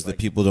talk freedom, shows that like,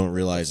 people don't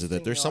realize is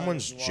that there's singing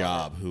someone's on it,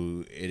 job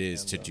who it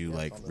is to do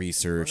like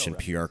research and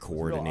PR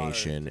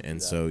coordination,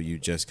 and so you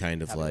just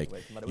kind of like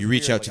you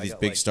reach out to these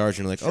big stars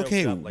and you're like,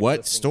 okay,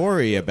 what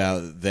story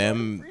about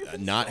them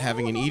not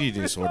having an eating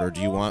disorder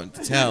do you want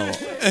to tell?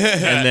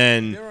 And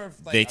then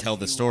they tell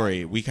the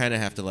story, we kind of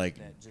have to like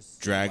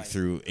drag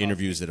through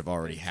interviews that have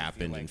already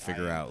happened and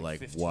figure out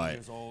like what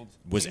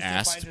was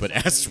asked but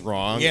asked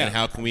wrong, and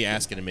how can we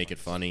ask it and make it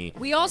funny.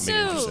 We make it also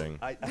interesting.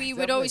 we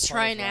would always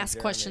try and ask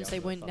questions they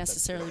wouldn't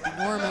necessarily be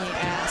normally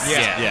asked.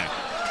 Yeah.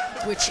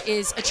 Which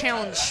is a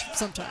challenge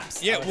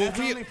sometimes. Yeah, well, That's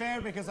only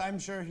fair because I'm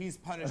sure he's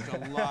punished a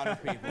lot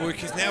of people.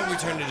 because now we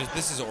turned it.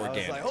 This is I was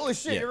organic. like, holy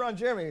shit, Yeah. you're Ron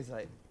Jeremy. He's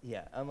like,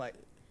 yeah. I'm like,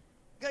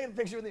 can I get a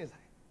picture with you? He's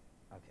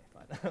like, okay,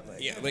 fine. I'm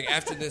like, Yeah, like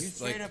after You this,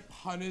 straight like up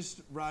punished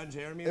Ron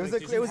Jeremy. It was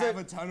Like, a- did it you was a- have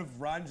a ton of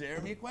Ron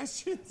Jeremy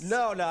questions?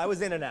 No, I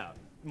was in and out.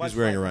 He's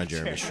wearing a Ron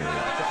Jeremy shirt.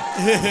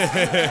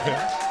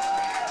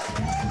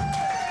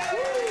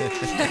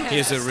 he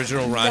has the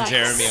original Ron Nice.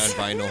 Jeremy on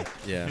vinyl.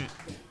 Yeah,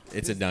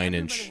 it's a Does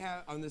 9-inch.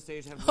 everybody on the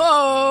stage have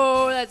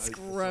Oh, that's a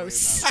story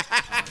gross.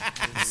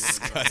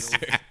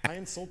 about- I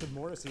insulted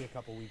Morrissey a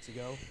couple weeks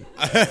ago.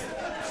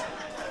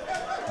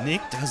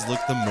 Nick does look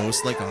the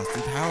most like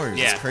Austin Powers.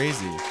 Yeah. It's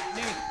crazy.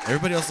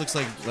 Everybody else looks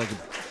like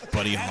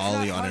Buddy That's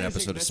Holly not on an punishing,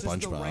 episode of that's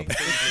just the SpongeBob. right thing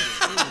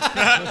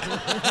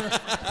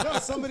to do. No,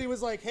 somebody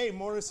was like, "Hey,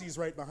 Morrissey's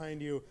right behind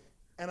you,"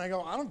 and I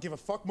go, "I don't give a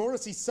fuck.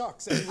 Morrissey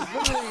sucks." And he was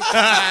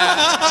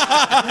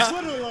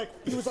literally,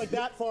 he was like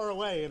that far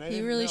away, and I He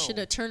didn't really know. should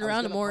have turned I was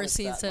around to gonna punish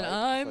Morrissey and that, said, Mike, but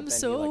 "I'm then he,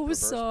 so like, reverse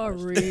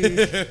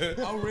sorry."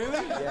 Oh,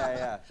 really?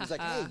 Yeah. He's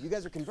like, hey, you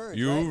guys are converged.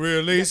 You right?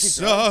 really You guys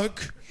keep going."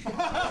 suck.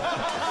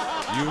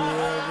 You're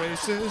a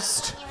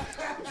racist.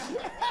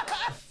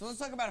 So let's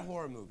talk about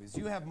horror movies.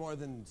 You have more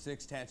than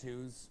 6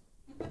 tattoos,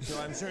 so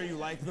I'm sure you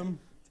like them.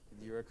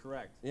 You're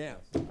correct. Yeah.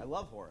 I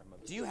love horror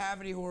movies. Do you have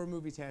any horror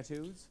movie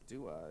tattoos?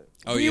 Do I?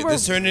 Oh We yeah, were-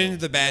 this turned into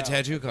the bad Yeah,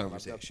 tattoo I've got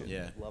conversation. some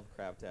Yeah.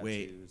 Lovecraft tattoos.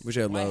 Wait, Which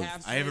I love.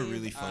 I have a some,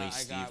 really funny I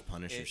Steve got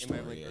Punisher in my,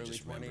 story I early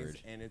just 20s, remembered.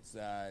 and it's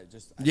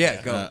just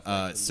Yeah,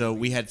 go. So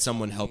we had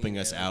someone helping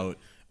us out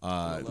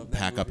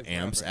pack up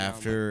amps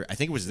after I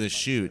think it was this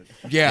shoot.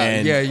 Yeah,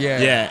 And,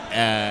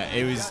 yeah.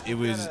 It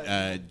was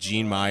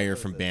Gene Meyer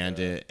from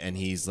Bandit, and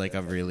he's like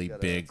a really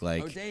big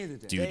like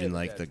dude in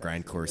like the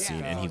grindcore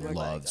scene, and he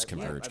loves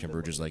Converge.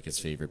 Converge is like his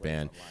favorite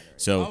band.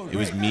 So it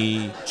was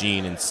me,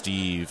 Gene, and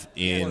Steve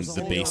in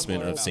the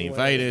basement of St.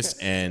 Vitus,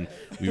 and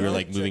we were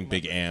like moving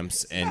big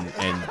amps, and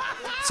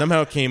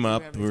somehow it came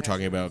up. We were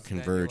talking about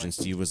Converge, and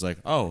Steve was like,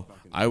 "Oh,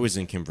 I was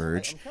in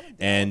Converge,"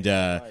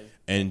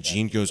 and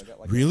Gene goes,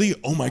 "Really?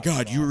 Oh my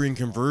God, you were in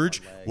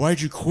Converge? Why'd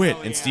you quit?"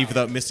 And Steve,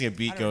 without missing a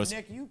beat, goes,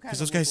 "Because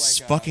those guys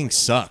fucking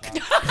suck."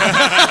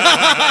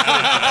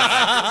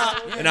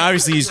 And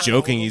obviously he's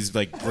joking. He's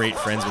like great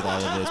friends with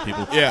all of those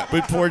people. Yeah.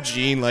 But poor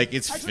Gene, like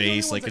his Actually, the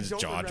only face, like ones his I don't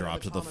jaw regret are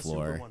dropped to the Kama Sutra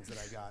floor. ones that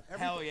I got.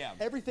 Hell yeah.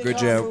 Everything Good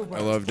else joke.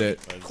 was I loved it.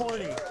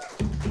 Corny.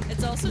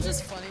 It's also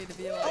just funny to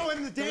be like, Oh,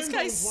 and the those Dan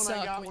guys Jones one I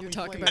suck got when when you're we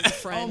talking played. about your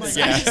friends.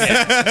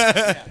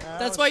 Yeah.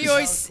 That's why you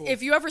always,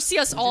 if you ever see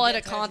us all at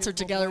a concert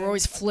together, we're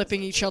always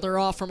flipping each other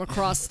off from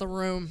across the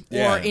room,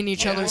 Yeah. or in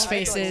each other's I know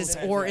faces,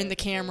 that. or in the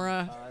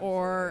camera,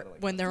 or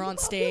when they're on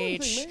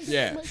stage.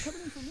 Yeah.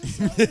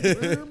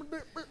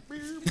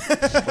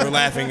 We're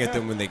laughing at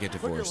them when they get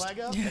Put your divorced. leg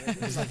up.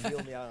 Just like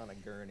wheel me out on a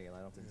gurney and I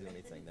don't have to do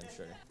anything, then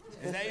sure.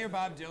 Is that your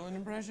Bob Dylan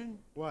impression?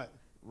 What?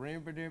 No,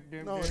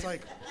 No, it's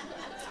like.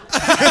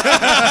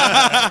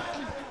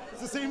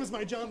 It's the same as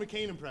my John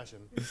McCain impression.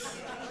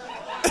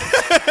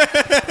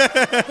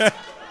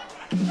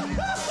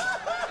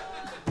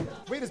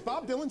 Wait, is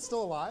Bob Dylan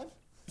still alive?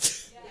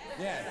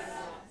 Yeah.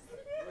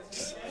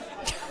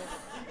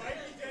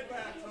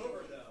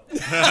 Good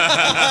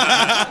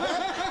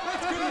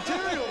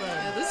material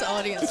then. Yeah, this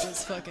audience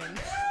was fucking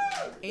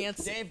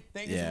antsy. Dave,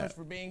 thank you so Yeah. much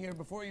for being here.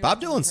 Before you Bob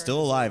return Dylan's to still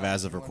the alive show,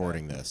 as of I wanna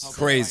recording this. help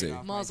Crazy. sign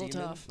off my Mazel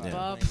demon tov, by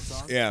Bob. playing a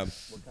song. Yeah.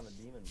 What kind of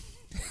demon?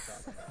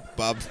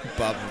 Bob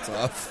was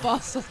off.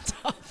 Mazel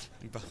tov.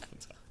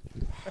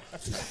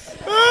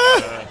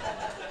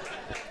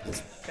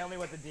 Tell me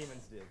what the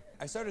demons did.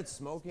 I started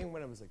smoking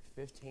when I was like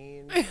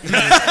 15.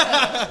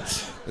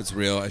 That's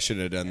real. I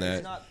shouldn't have done You're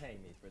that. not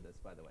paying me for this,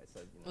 by the way. So,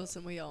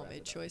 Listen, we all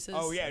made choices.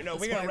 Oh yeah, no,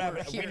 That's we're gonna why wrap we're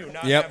it up. We here. do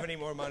not Yep. have any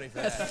more money for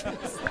that. All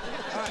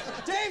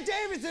right, Dave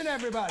Davidson,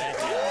 everybody.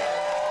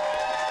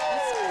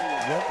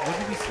 What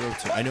did we throw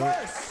to? I know.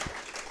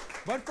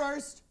 But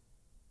first,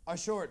 a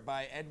short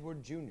by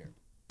Edward Jr.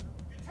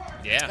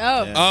 Yeah.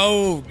 Oh,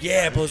 Oh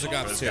yeah, Blizzard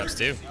Those too. cups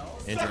too.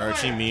 Andrew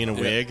Archie, me in a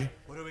wig.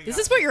 this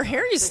is what your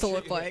hair used to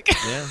look like.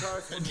 Yeah.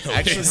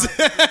 Actually,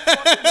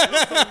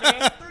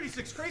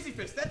 36 crazy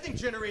fits. That thing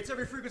generates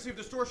every frequency of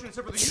distortion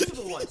except for the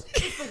usable ones.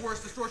 It's the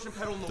worst distortion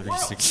pedal in the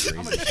world. 36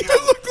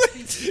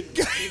 crazy.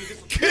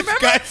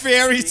 Guy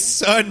Fieri's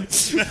son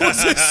was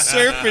a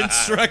surf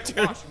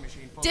instructor.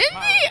 Didn't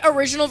the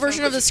original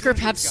version of the script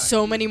have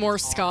so many more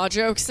ska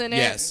jokes in it?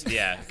 Yes.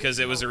 Yeah, because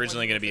it was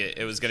originally going to be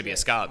a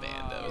ska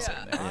band that was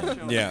in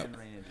there. Yeah.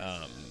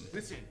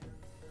 Listen,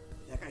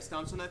 that guy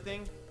stomps on that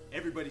thing,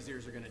 everybody's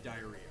ears are gonna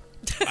diarrhea.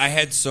 I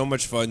had so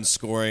much fun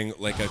scoring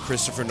like a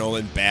Christopher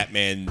Nolan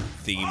Batman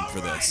theme for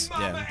this.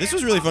 Yeah, this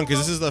was really fun because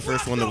this is the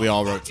first one that we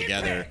all wrote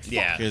together.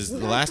 Yeah. Because the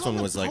last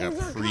one was like a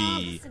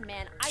pre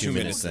 2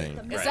 minutes thing.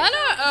 Is that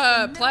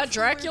a Plaid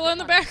Dracula in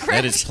the background?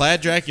 That is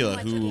Plaid Dracula,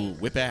 who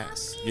whip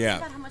ass.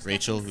 Yeah.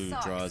 Rachel, who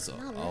draws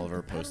all of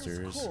our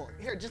posters.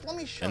 Here, just let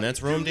me show And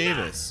that's Rome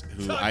Davis,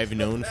 who I've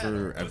known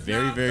for a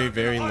very, very,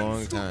 very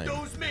long time.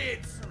 All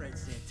right,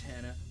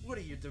 Santana, what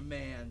are your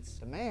demands?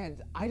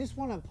 Demands? I just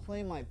want to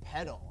play my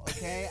pedal,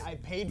 okay? I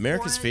paid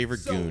America's for it.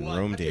 favorite goon,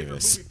 Rome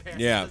Davis.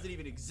 Yeah. Doesn't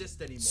even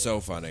exist anymore. So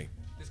funny.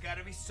 There's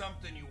gotta be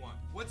something you want.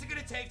 What's it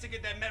gonna take to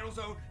get that metal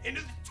zone into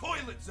the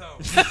toilet zone?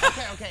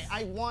 Okay,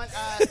 I want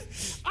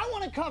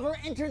to cover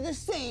Enter the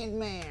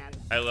Sandman.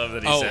 I love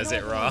that he Oh. says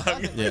it wrong.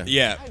 Yeah.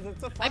 Yeah.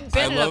 I've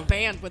been in a love-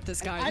 band with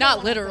this guy. I don't Not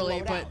wanna have to literally,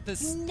 load but out.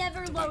 this.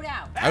 Never load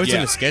out. I was in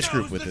Yeah. a sketch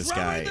group with this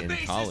guy in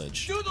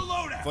college. Do the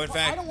loadout. Fun I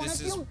fact: don't wanna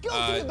this is feel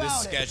guilty this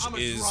about it. sketch I'm a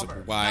is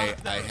drummer, why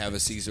not a I have a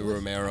Cesar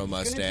Romero turn it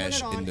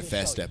mustache on in the and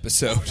Fest show you.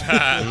 episode. Do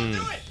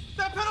it!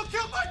 That pedal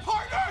killed my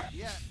partner!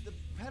 Yeah, the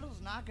pedal's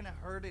not gonna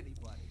hurt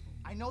anybody.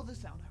 I know the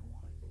sound I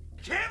want.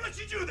 Can't let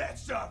you do that,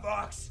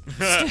 Starbucks.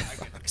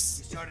 You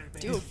started a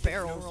band. Do a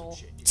barrel roll.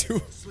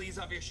 Sleeves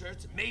off your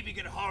shirts, maybe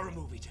get a horror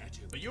movie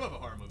tattoo. But you have a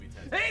horror movie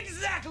tattoo.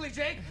 Exactly,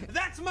 Jake.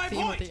 That's my Theme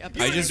of point. the episode.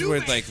 You're I a just new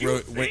went band. like You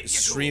went think you're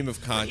stream cool. of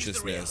But here's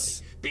the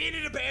consciousness. reality. Being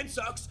in a band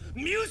sucks,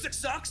 music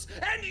sucks,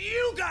 and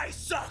you guys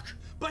suck.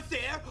 But there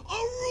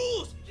are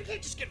rules. You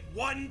can't just get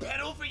one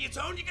pedal for your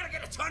tone. You gotta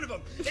get a ton of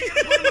them. You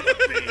gotta put 'em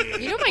in a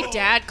big You know, my bowl.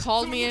 dad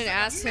called So it me looks and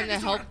like asked him to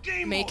Megazord help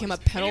Game make him a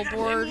Wars. pedal And you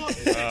gotta board. pay more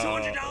than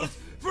 $200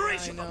 for each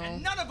I of them. know.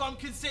 And none of them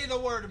can say the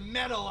word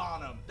metal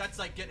on them. That's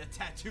like getting a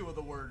tattoo of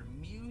the word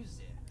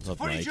music. Love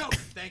Funny Mike. joke.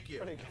 Thank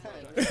you. Way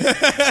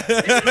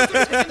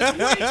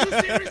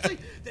too seriously,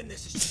 then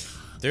this is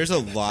There's a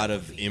lot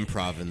of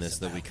improv in this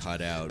that we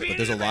cut out, but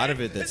there's a lot of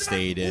it that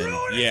stayed in.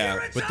 Yeah.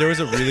 But there was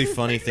a really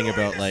funny thing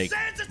about like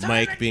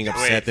Mike being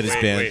upset that his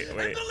band. Wait. and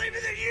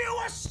believing that you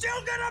are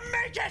still gonna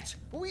make it.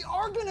 We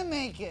are gonna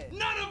make it.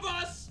 None of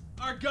us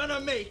are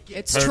gonna make it.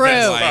 It's Perfect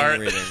true. line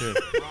reading.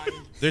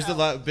 There's a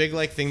lot big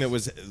like thing that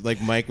was like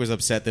Mike was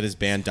upset that his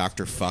band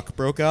Dr. Fuck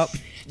broke up.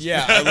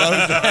 Yeah, I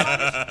love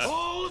that.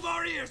 All of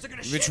our ears are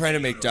gonna We've been shit trying to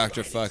the make universe.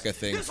 Dr. Fuck a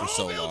thing This for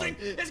so whole long. building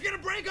is gonna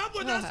break up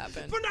with What us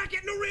happened? for not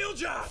getting a real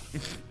job.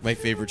 My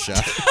favorite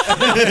shot. Oh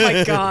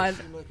my god.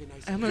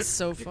 Emma's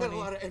so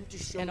funny.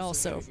 And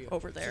also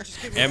over there.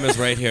 Emma's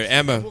right here.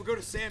 Emma,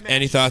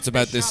 any thoughts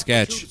about this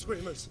sketch?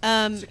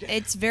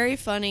 It's very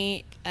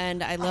funny,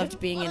 and I loved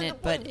being in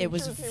it, but it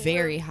was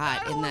very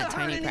hot in that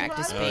tiny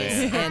practice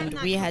space, and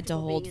we had to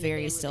hold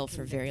very still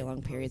for very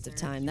long periods of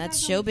time.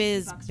 That's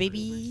showbiz,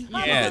 baby.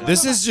 Yeah,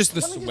 this is just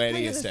the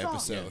sweatiest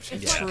episode.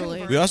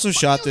 Truly. We also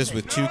shot this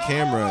with 2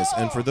 cameras,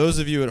 and for those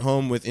of you at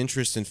home with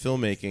interest in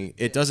filmmaking,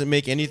 it doesn't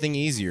make anything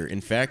easier.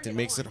 In fact, it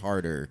makes it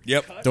harder.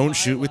 Yep. Don't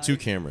shoot with 2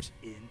 cameras.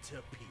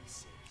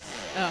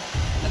 Oh,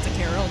 that's a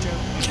Carol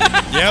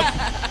joke. Yep.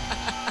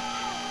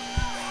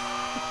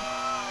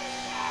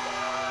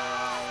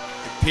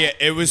 Yeah,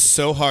 it was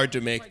so hard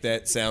to make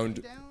that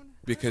sound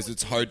because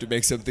it's hard to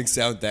make something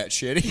sound that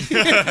shitty.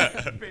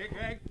 Big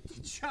egg,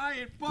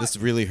 giant butt. This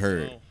really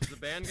hurt. Is the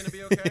band gonna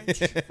be okay?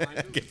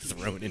 Get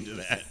thrown into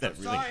that. That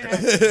really Sorry, hurt. I have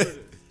to do this.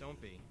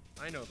 Don't be.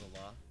 I know the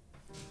law.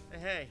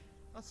 Hey,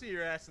 I'll see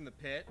your ass in the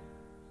pit.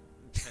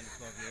 In 10 to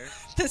 12 years.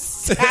 The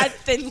sad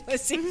thin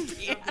listen.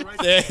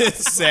 The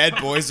sad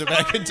boys are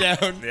back in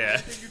town. Yeah.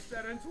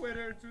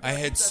 I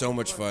had so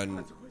much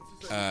fun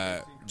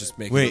just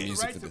making Wait.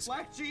 music Right for to this.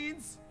 black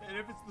jeans, and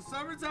if it's the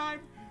summertime,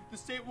 the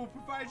state will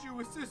provide you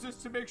with scissors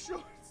to make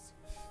shorts.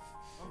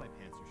 All my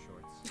pants are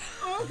shorts.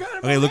 Oh,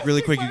 God, Okay, look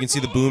really quick. You can see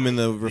the boom in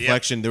the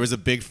reflection. There was a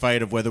big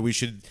fight of whether we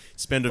should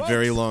spend a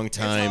very long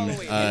time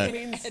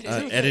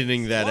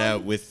editing that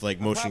out with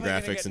like motion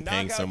graphics and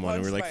paying someone.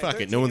 And we're like,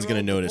 fuck it, no one's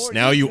gonna notice.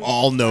 Now you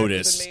all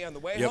notice. On the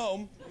way Yep.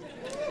 home.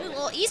 A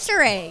little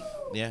Easter egg.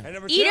 Yeah. And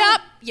number Eat 2,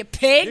 up, you You're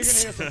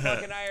pigs. gonna hear some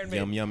fucking Iron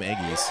Maiden. Yum yum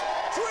eggies.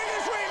 Swing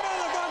and swing,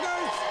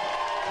 motherfuckers!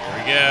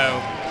 Here we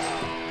go.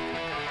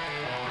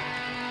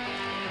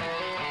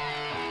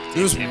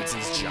 was-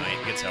 Davidson's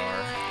giant guitar.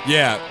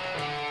 Yeah.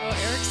 Oh,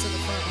 Eric's in the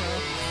front row.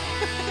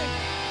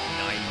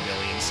 9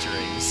 million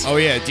strings. Oh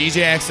yeah,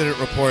 DJ Accident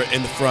Report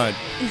in the front.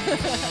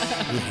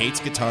 Who hates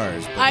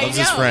guitars but I loves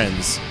his know.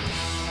 friends.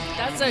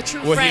 That's a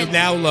true Well, friend. he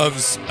now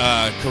loves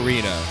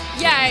Karina.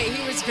 Yeah,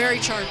 he was very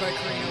charmed by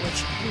Karina,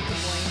 which who can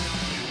blame?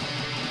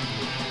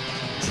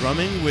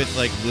 Drumming with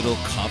like little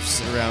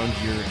cuffs around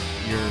your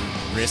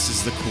wrist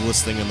is the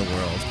coolest thing in the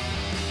world.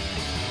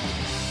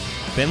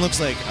 Ben looks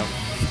like a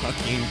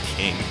fucking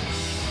king.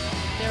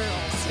 They're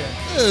all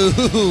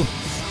sick. Ooh.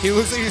 He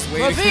looks like he's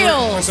waiting for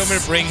Reveals. someone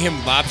to bring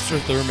him lobster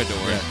thermidor.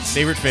 Yeah.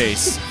 Favorite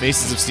face.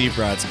 Faces of Steve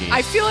Brodsky.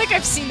 I feel like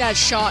I've seen that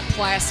shot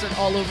plastered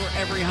all over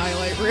every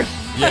highlight reel.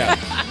 Yeah.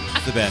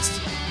 It's the best.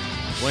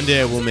 One day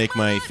I will make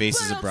my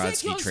Faces of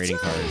Brodsky trading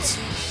cards.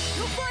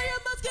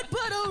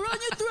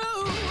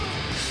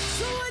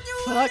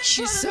 Fuck,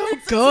 she's so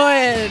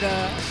good.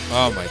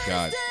 Oh my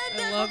god.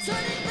 I love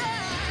her.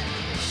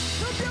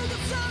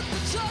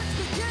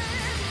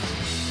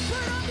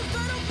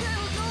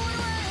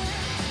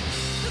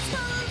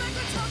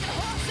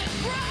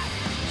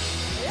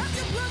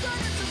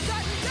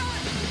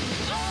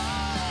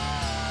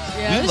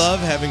 I love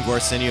having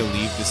Gorsenio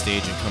leave the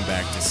stage and come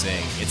back to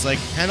sing. It's like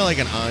kind of like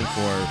an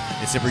encore,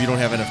 except for you don't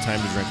have enough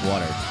time to drink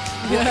water.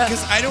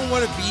 Because I don't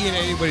want to be in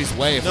anybody's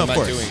way if I'm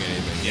not doing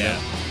anything. You know?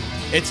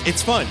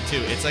 It's fun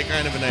too. It's like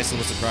kind of a nice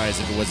little surprise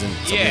if it wasn't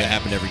something that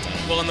happened every time.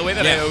 Well, and the way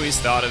that I always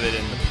thought of it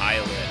in the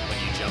pilot, when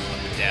you jump on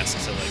the desk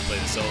to like play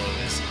the solo,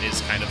 is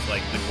kind of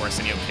like the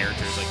Gorsenio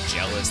character is like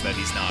jealous that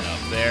he's not up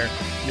there,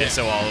 and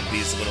so all of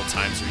these little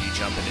times where you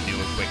jump in to do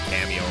a quick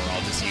cameo are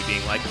all just you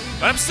being like,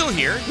 "But I'm still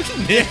here.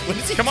 Nick, what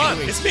is he Come on,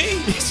 doing? it's me."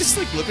 He's just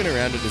like looking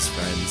around at his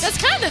friends. That's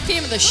kind of the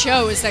theme of the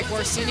show is that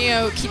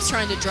Gorsenio keeps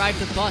trying to drive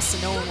the bus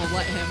and no one will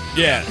let him.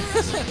 Yeah.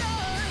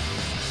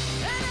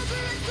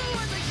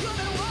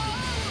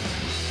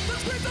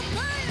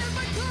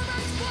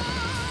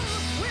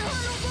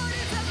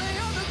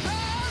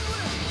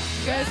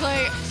 You guys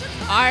like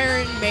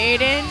Iron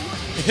Maiden?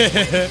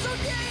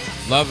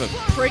 Love him.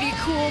 Pretty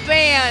cool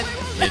band.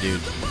 Yeah, dude.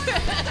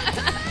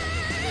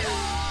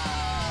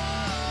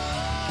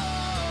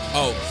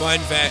 Oh, fun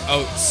fact.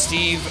 Oh,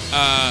 Steve,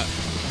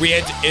 we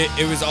had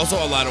it was also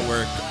a lot of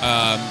work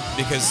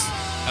because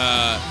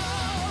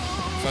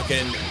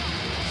fucking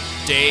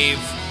Dave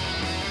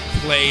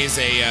plays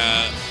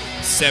a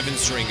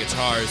 7-string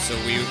guitar, so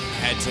we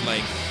had to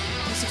like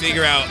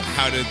figure out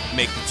how to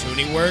make the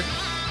tuning work.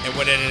 And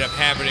what ended up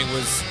happening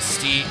was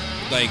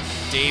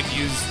Dave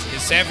used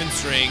his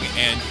 7-string,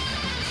 and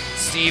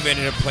Steve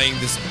ended up playing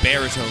this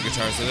baritone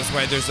guitar. So that's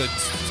why there's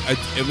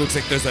it looks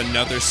like there's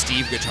another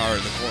Steve guitar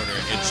in the corner.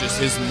 It's just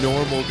his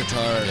normal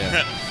guitar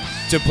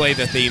to play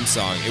the theme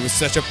song. It was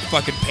such a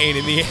fucking pain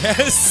in the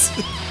ass.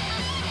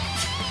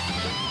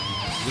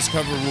 This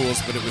cover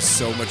rules, but it was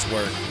so much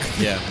work.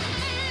 Yeah.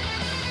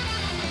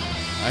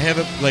 I have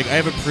a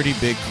pretty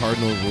big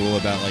cardinal rule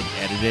about like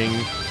editing,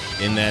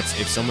 in that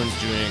if someone's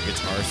doing a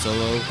guitar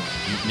solo, you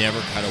never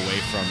cut away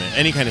from it.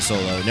 Any kind of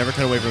solo, never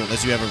cut away from it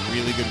unless you have a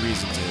really good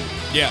reason to.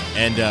 Yeah.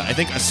 And I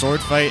think a sword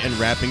fight and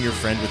wrapping your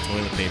friend with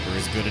toilet paper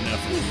is good enough.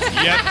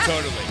 Yep,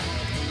 totally.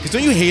 Because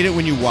don't you hate it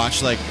when you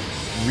watch like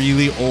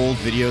really old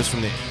videos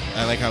from the?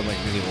 I like how like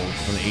really old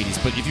from the 80s.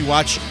 But if you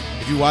watch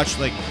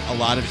like a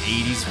lot of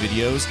 80s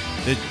videos,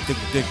 the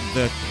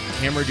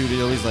camera dude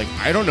is always like,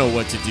 I don't know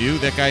what to do.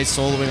 That guy's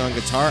soloing on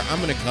guitar.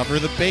 I'm gonna cover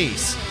the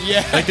bass.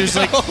 Yeah. Like there's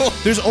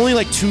only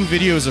like 2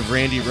 videos of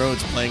Randy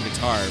Rhoads playing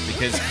guitar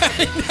because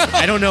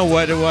I don't know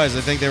what it was.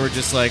 I think they were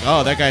just like,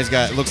 oh, that guy's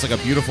looks like a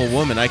beautiful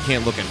woman. I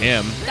can't look at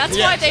him. That's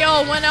why they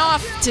all went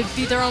off to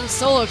be their own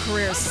solo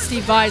careers.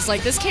 Steve Vai's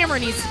like, this camera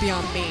needs to be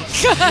on me.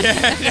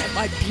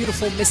 My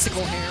beautiful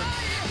mystical hair.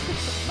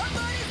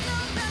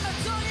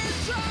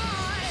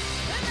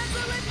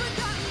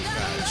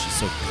 God, she's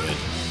so good.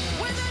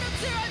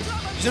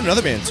 She's in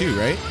another band too,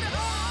 right?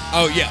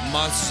 Oh yeah,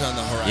 Monsters on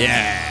the Horizon.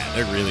 Yeah,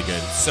 they're really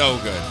good. So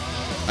good.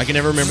 I can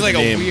never remember It's like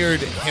the name. a weird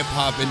hip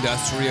hop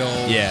industrial.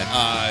 Yeah.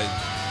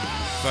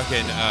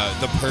 Fucking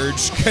The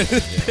Purge kind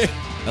of thing.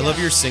 I love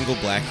your single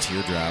black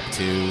teardrop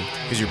too,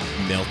 because you're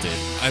melted.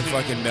 I'm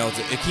fucking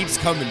melted. It keeps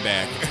coming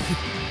back.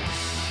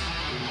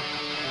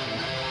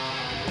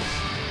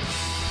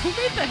 Who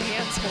made the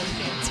hands hold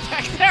hands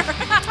back there?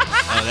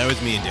 Oh, that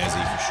was me and Desi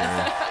for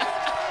sure.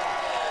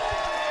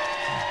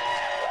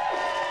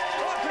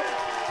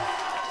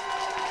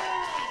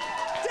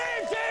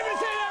 Dave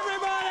Davidson,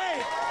 everybody!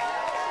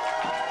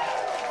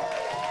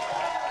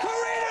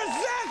 Karina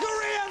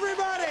Zachary,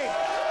 everybody!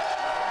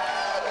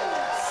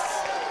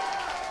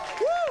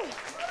 Woo!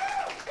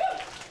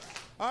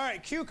 All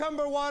right,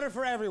 cucumber water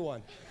for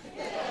everyone.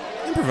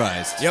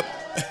 Improvised. Yep.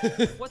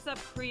 What's up,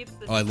 creeps?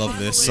 Oh, I love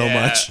this so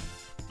Yeah. much.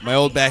 My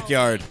old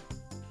backyard.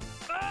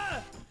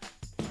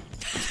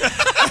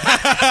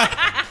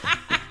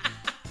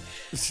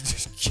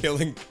 Just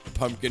killing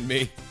pumpkin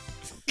me.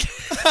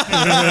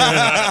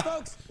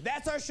 Folks,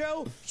 that's our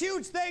show.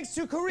 Huge thanks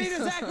to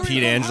Karina Zachary.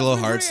 Pete from Angelo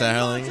Husbandry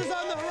and hardstyling. Monsters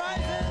on the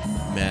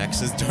Horizon.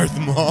 Max is Darth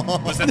Maul.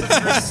 Was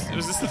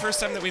this the first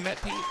time that we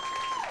met Pete?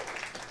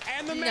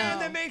 And the man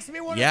that makes me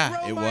want to Yeah,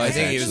 throw it my was. I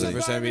think hands it was in the the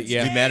first time we- garbage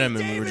yeah. We can. met him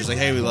and we were just like,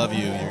 hey, we love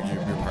you. You're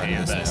part You're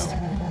of the this best. now.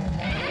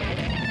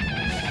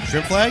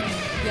 Shrimp flag?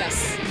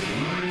 Yes.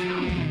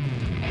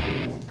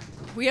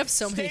 We have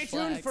so many Stay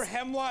flags. tuned for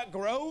Hemlock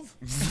Grove.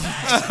 Mom's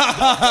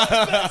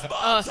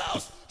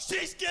house.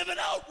 She's giving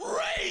out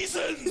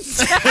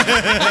raisins.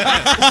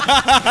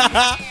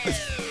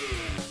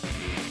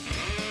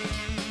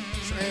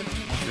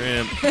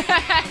 Shrimp.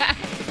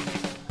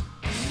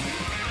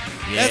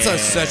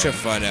 That's such a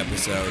fun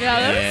episode. Yeah,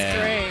 that Yeah.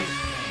 was great.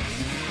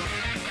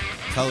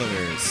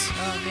 Colors.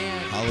 Oh,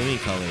 man. Halloween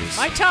colors.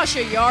 My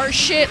Tasha Yar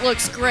shit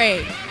looks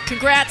great.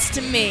 Congrats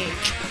to me.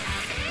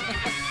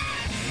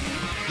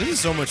 This is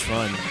so much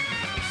fun.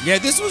 Yeah,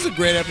 this was a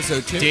great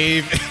episode too.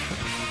 Dave,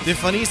 the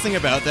funniest thing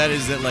about that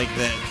is that like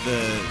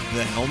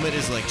the helmet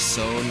is like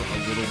sewn a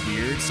little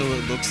weird, so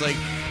it looks like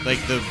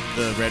the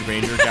Red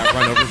Ranger got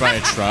run over by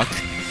a truck.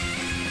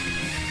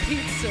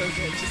 Pete's so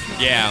good, just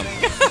not Yeah.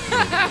 moving.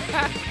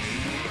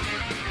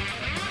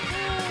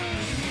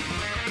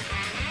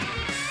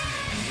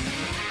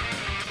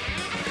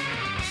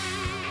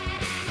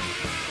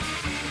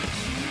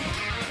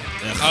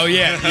 Oh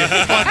yeah,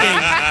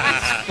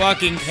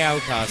 fucking cow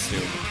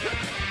costume.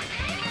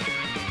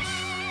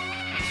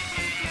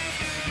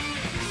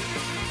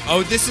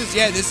 Oh, this is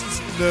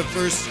the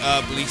first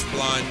bleach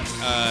blonde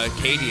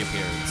Katie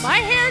appearance. My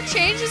hair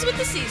changes with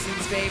the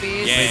seasons,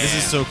 babies. Yeah. Wait, this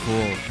is so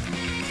cool.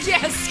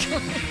 Yes.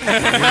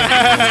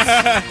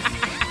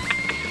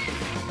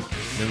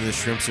 Then the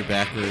shrimps are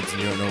backwards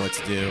and you don't know what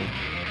to do.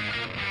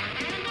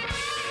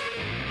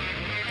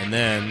 And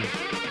then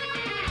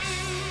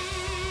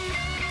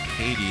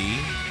Katie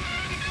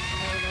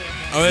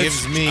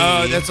gives me.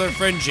 Oh, that's our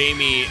friend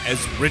Jamie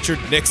as Richard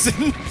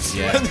Nixon.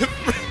 Yeah.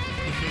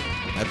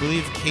 I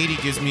believe Katie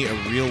gives me a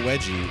real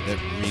wedgie that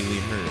really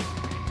hurt.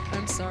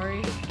 I'm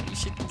sorry. You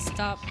should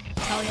stop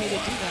telling me to do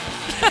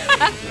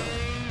that.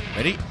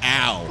 Ready?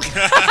 Ow.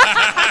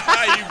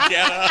 You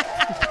get up.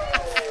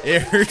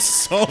 It hurts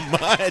so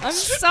much. I'm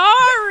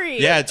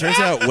sorry. Yeah, it turns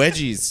out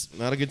wedgies,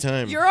 not a good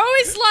time. You're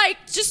always like,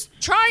 just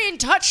try and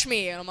touch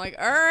me. And I'm like,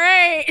 all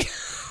right.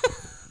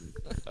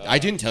 I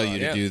didn't tell you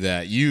to yeah. do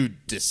that. You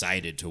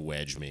decided to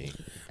wedge me.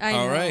 I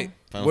All know. right.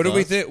 Final What do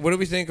we thoughts? think? What do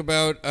we think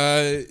about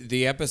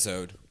the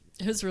episode?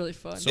 It was really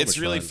fun. It's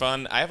really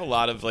fun. I have a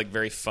lot of like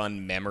very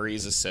fun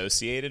memories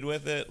associated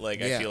with it. Like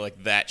Yeah. I feel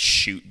like that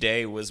shoot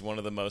day was one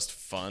of the most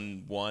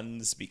fun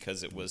ones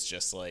because it was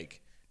just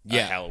like a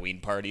Yeah.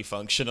 Halloween party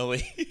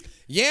functionally.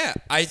 Yeah,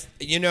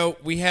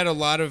 we had a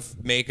lot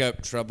of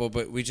makeup trouble,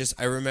 but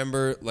I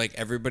remember like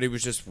everybody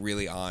was just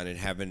really on and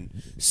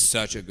having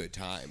such a good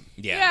time.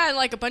 Yeah, and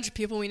like a bunch of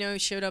people we know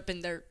showed up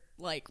in their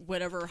like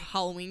whatever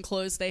Halloween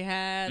clothes they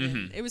had.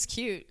 And it was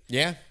cute.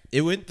 Yeah.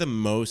 It went the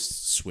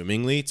most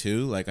swimmingly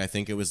too. Like I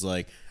think it was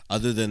like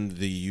other than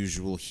the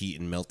usual heat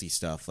and melty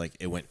stuff, like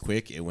it went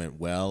quick, it went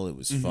well, it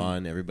was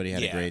fun. Everybody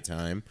had a great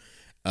time,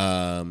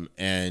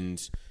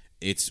 and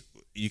it's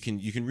you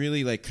can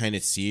really like kind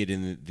of see it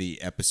in the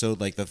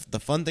episode. Like the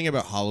fun thing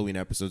about Halloween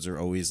episodes are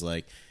always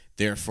like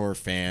they're for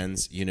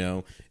fans. You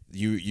know,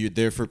 you're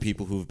there for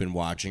people who've been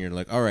watching and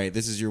like, all right,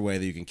 this is your way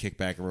that you can kick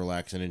back and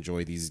relax and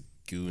enjoy these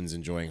goons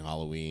enjoying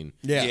Halloween.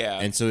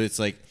 Yeah. And so it's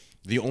like.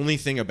 The only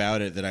thing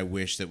about it that I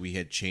wish that we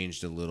had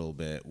changed a little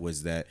bit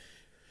was that.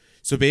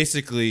 So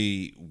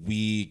basically,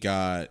 we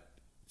got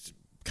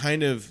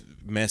kind of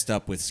messed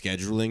up with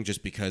scheduling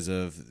just because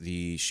of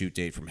the shoot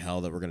date from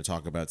Hell that we're going to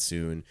talk about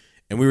soon,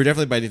 and we were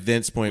definitely by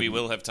this point. We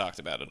will have talked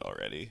about it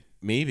already.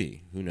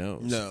 Maybe, who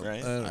knows? No,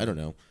 right? I don't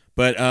know,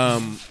 but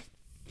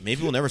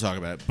maybe we'll never talk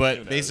about it.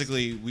 But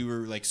basically, we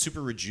were like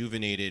super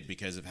rejuvenated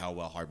because of how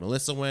well Hard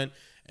Melissa went,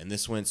 and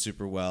this went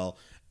super well.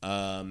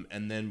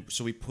 And then,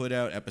 so we put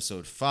out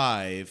episode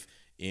 5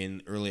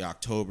 in early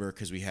October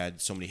because we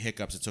had so many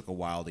hiccups. It took a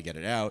while to get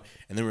it out.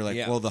 And then we're like,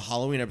 well, the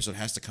Halloween episode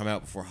has to come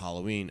out before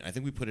Halloween. I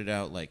think we put it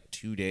out like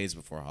 2 days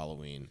before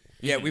Halloween.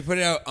 Yeah, we put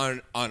it out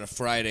on a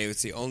Friday. It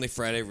was the only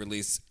Friday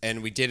release,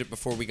 and we did it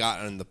before we got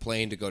on the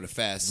plane to go to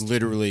Fest.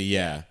 Literally,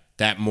 yeah.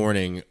 That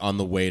morning on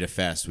the way to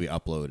Fest, we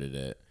uploaded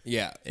it.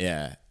 Yeah.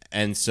 Yeah.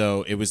 And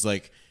so it was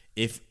like,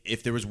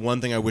 if there was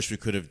one thing I wish we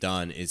could have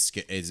done is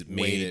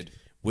Waited.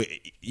 we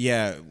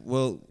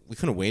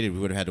couldn't have waited. We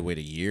would have had to wait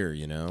a year,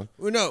 you know?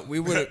 Well, no,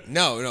 we would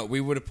have we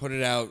would have put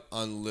it out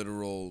on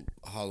literal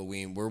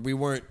Halloween where we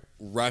weren't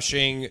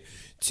rushing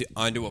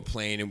onto a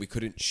plane and we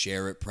couldn't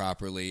share it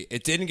properly.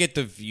 It didn't get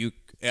the view.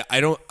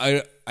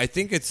 I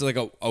think it's like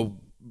a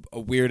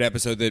weird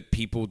episode that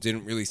people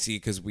didn't really see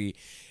because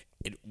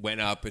it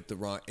went up at the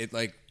wrong. It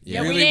like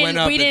really went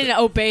up. We didn't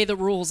obey the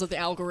rules of the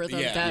algorithm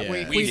that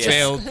week. We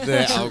failed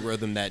the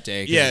algorithm that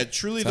day. Yeah,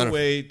 truly the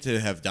way to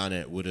have done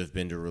it would have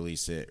been to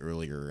release it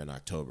earlier in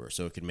October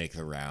so it could make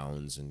the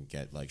rounds and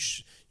get like,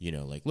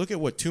 like look at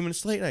what 2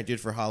 Minutes Late Night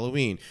did for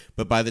Halloween.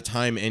 But by the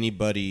time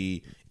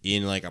anybody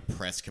in like a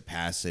press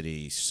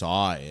capacity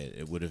saw it,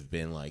 it would have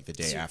been like the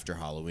day after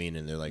Halloween,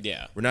 and they're like,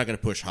 we're not going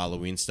to push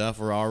Halloween stuff.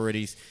 We're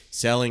already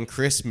selling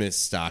Christmas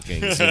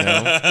stockings, you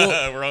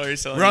know? We're already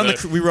selling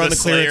we were on the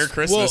Slayer clearance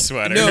Christmas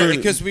sweater. No,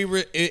 because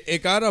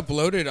it got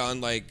uploaded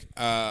on like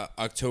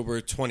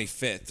October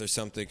 25th or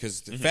something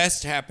because the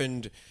fest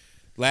happened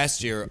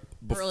last year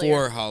before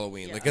Earlier.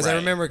 Halloween. Yeah. Because I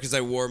remember because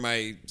I wore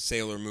my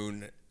Sailor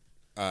Moon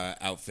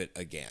outfit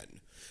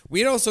again.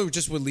 We had also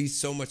just released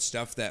so much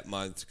stuff that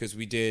month because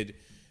we did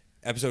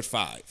episode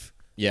 5.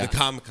 Yeah. The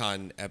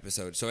Comic-Con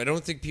episode. So I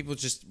don't think people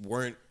just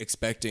weren't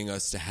expecting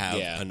us to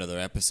have another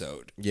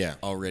episode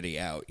already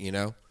out, you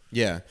know?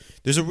 Yeah.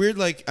 There's a weird,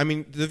 like, I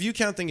mean, the view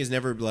count thing is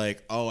never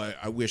like, oh,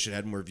 I wish it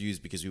had more views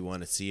because we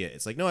want to see it.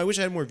 It's like, no, I wish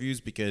I had more views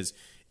because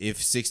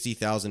if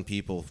 60,000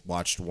 people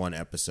watched one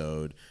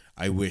episode,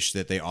 I wish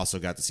that they also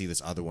got to see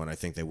this other one. I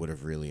think they would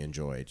have really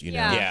enjoyed, you know?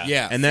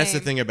 Yeah. And that's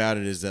the thing about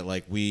it is that,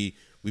 like, we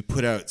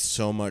put out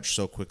so much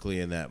so quickly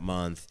in that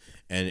month,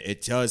 and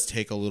it does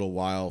take a little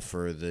while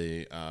for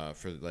the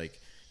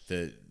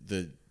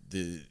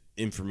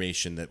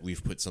information that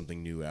we've put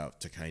something new out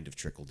to kind of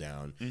trickle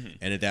down.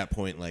 And at that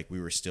point, like,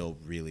 we were still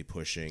really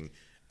pushing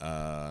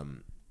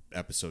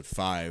episode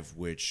 5,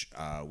 which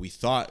we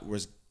thought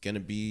was going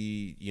to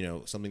be, you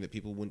know, something that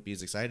people wouldn't be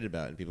as excited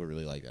about, and people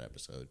really like that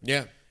episode.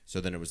 Yeah. So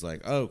then it was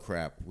like, oh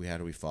crap, how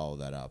do we follow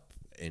that up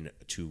in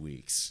 2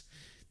 weeks?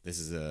 this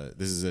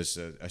is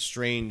a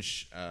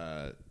strange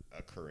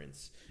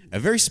occurrence, a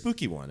very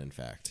spooky one, in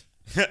fact.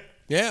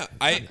 Yeah,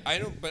 I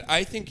don't, but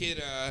I think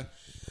it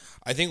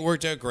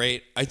worked out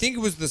great. I think it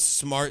was the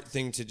smart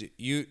thing to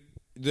do.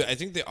 I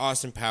think the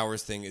Austin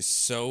Powers thing is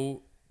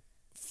so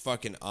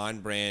fucking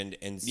on brand,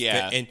 and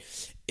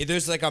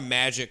there's like a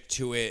magic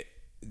to it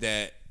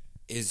that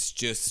is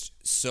just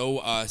so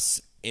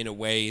us in a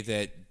way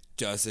that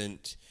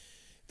doesn't,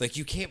 like,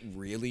 you can't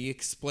really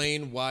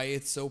explain why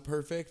it's so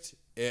perfect.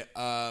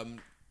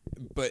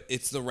 But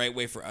it's the right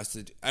way for us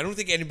to do. I don't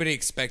think anybody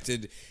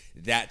expected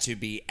that to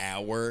be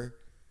our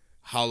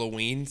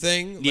Halloween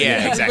thing. Like,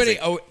 yeah, exactly.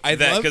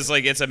 Because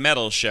like it's a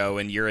metal show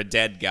and you're a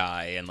dead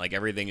guy and like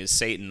everything is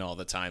Satan all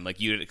the time. Like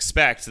you'd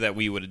expect that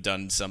we would have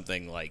done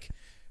something like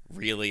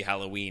really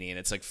Halloweeny, and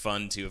it's like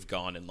fun to have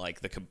gone in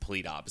like the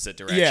complete opposite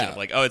direction. Yeah. Of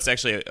like, oh, it's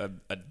actually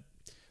a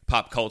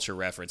pop culture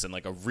reference and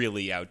like a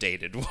really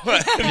outdated one.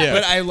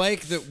 But I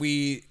like that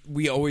we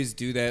always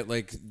do that.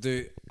 Like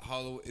the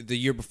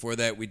year before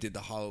that, we did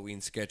the Halloween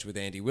sketch with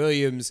Andy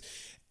Williams,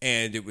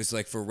 and it was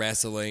like for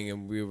wrestling,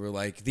 and we were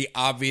like the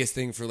obvious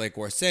thing for like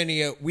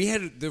Orsenia. We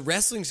had the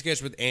wrestling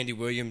sketch with Andy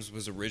Williams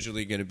was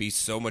originally going to be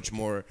so much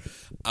more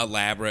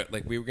elaborate.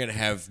 Like we were going to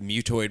have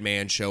Mutoid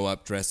Man show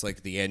up dressed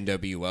like the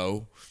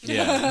NWO.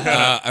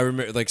 Yeah. I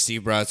remember like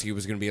Steve Brodsky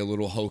was going to be a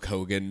little Hulk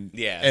Hogan.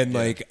 Yeah. And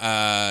like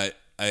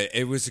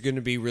it was going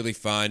to be really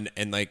fun,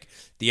 and like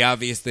the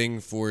obvious thing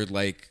for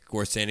like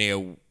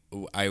Orsenia,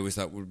 I always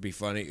thought would be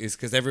funny is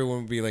because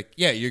everyone would be like,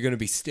 "Yeah, you're going to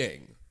be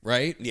Sting."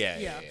 Right?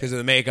 Yeah. Because of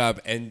the makeup.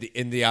 And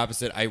in the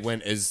opposite, I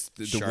went as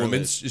the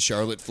women's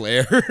Charlotte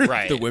Flair,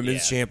 right? The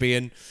women's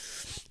champion.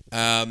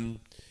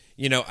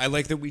 You know, I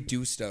like that we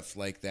do stuff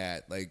like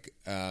that, like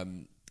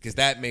because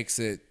that makes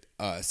it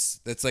us.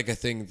 That's like a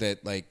thing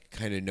that like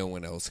kind of no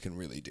one else can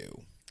really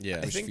do.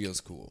 Yeah, which feels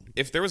cool.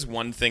 If there was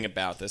one thing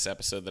about this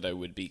episode that I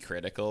would be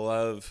critical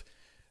of,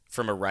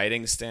 from a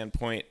writing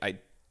standpoint,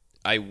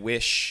 I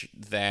wish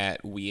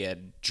that we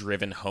had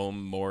driven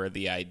home more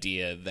the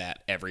idea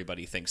that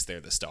everybody thinks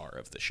they're the star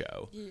of the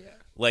show. Yeah.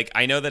 Like,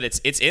 I know that it's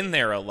in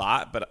there a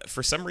lot, but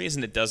for some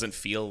reason it doesn't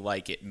feel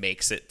like it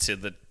makes it to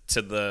the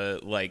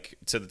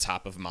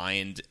top of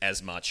mind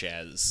as much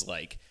as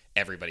like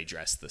everybody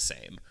dressed the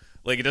same.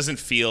 Like, it doesn't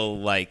feel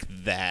like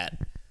that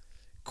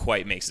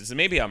quite makes it. So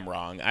maybe I'm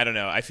wrong. I don't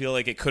know. I feel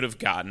like it could have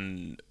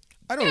gotten.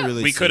 I don't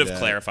really. We see could have that.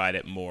 clarified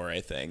it more,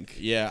 I think.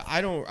 Yeah,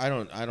 I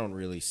don't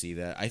really see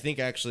that. I think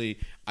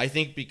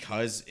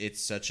because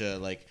it's such a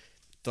like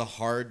the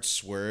hard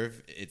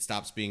swerve, it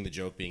stops being the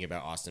joke being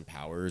about Austin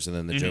Powers, and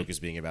then the joke is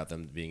being about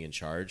them being in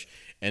charge.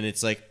 And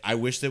it's like, I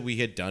wish that we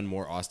had done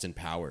more Austin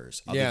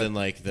Powers other than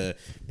like the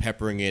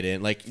peppering it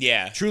in. Like,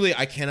 truly,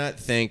 I cannot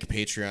thank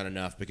Patreon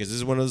enough, because this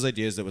is one of those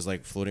ideas that was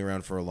like floating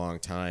around for a long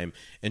time.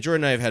 And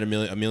Jordan and I have had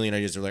a million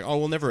ideas. They're like, oh,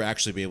 we'll never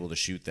actually be able to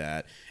shoot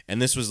that.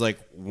 And this was like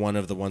one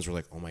of the ones where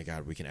like, oh my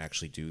God, we can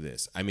actually do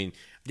this. I mean,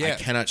 I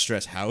cannot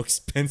stress how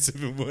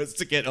expensive it was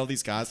to get all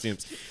these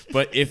costumes.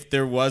 But if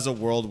there was a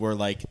world where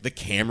like the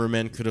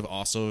cameraman could have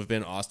also have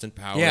been Austin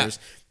Powers,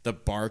 the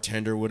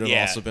bartender would have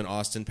also been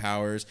Austin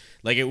Powers.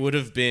 Like, it would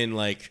have been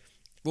like...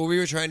 Well, we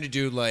were trying to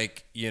do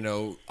like, you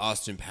know,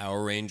 Austin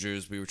Power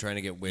Rangers. We were trying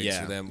to get wigs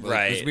for them. Like,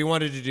 right. We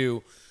wanted to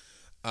do...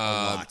 a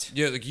lot.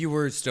 Yeah, like you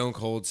were Stone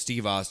Cold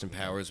Steve Austin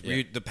Powers.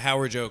 The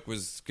power joke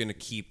was going to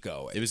keep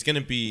going. It was going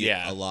to be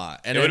a lot.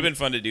 And it would have been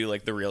fun to do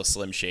like the real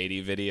Slim Shady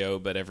video,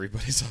 but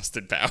everybody's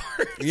Austin Powers.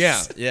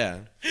 Yeah.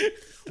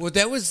 Well,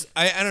 that was...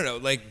 I don't know,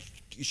 like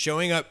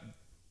showing up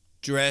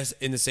dressed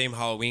in the same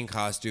Halloween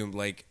costume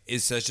like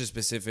is such a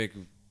specific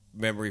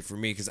memory for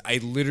me, because I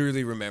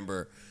literally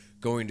remember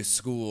going to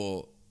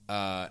school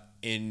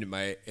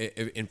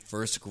in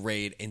first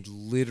grade, and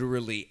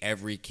literally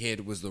every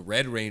kid was the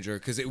Red Ranger,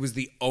 because it was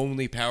the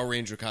only Power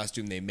Ranger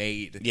costume they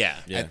made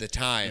at the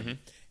time. Mm-hmm.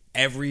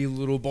 Every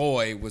little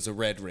boy was a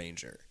Red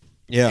Ranger.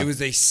 It was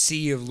a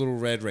sea of little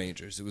Red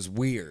Rangers. It was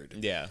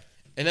weird. Yeah.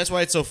 And that's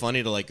why it's so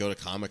funny to like go to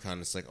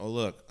Comic-Con. It's like, oh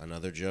look,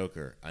 another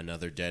Joker,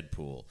 another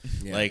Deadpool.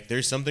 Like,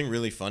 there's something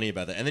really funny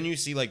about that. And then you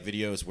see like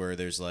videos where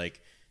there's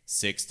like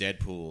 6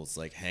 Deadpools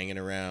like hanging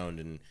around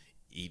and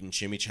eating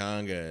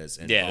chimichangas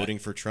and voting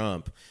for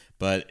Trump.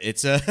 But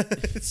it's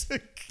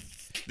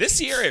this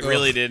year it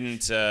really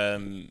didn't.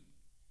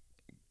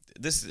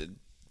 This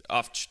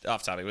off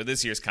topic, but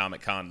this year's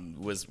Comic-Con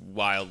was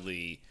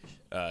wildly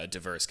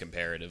diverse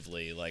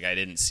comparatively. Like, I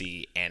didn't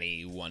see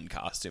any one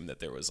costume that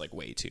there was like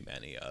way too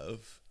many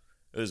of.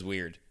 It was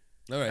weird.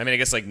 All right. I mean, I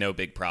guess like no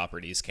big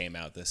properties came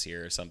out this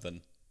year or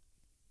something.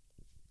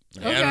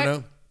 Okay. I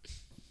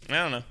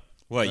don't know.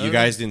 What, you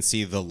guys didn't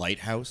see The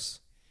Lighthouse?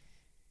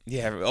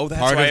 Yeah. Oh,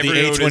 that's part why of the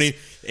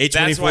A24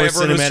 that's why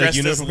everyone was cinematic dressed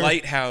universe. as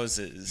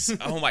lighthouses.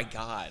 Oh my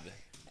God.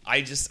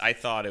 I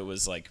thought it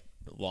was like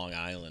Long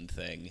Island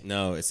thing.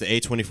 No, it's the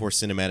A24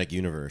 cinematic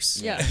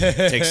universe. Yeah.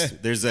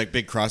 There's a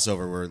big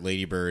crossover where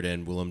Lady Bird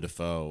and Willem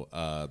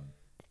Dafoe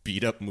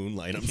beat up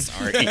Moonlight. I'm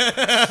sorry.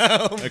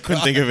 I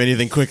couldn't think of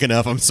anything quick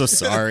enough. I'm so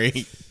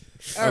sorry.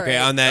 Okay,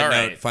 on that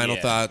note, final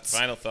thoughts.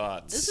 Final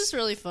thoughts. This is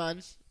really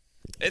fun.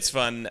 It's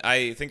fun.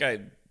 I think I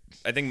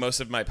most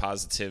of my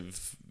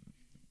positive,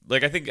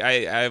 like I think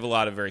I have a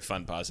lot of very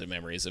fun positive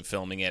memories of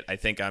filming it. I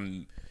think I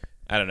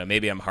don't know,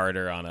 maybe I'm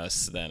harder on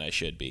us than I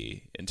should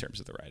be in terms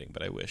of the writing,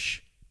 but I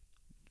wish.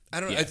 I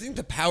don't know. I think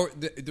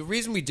the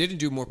reason we didn't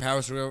do more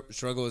Power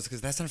Struggle is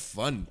because that's not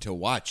fun to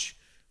watch.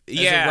 As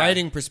a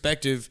writing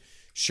perspective,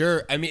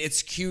 sure. I mean,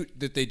 it's cute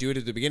that they do it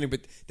at the beginning,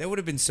 but that would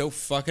have been so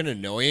fucking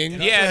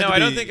annoying. Yeah, no, I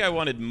don't think I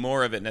wanted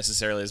more of it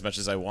necessarily as much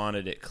as I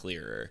wanted it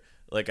clearer.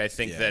 Like, I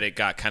think that it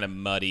got kind of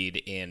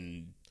muddied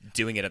in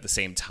doing it at the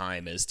same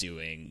time as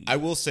doing... I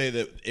will say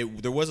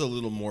that there was a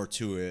little more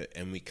to it,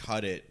 and we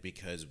cut it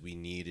because we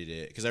needed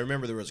it. Because I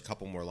remember there was a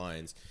couple more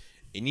lines.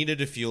 It needed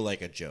to feel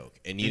like a joke.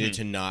 It needed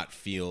to not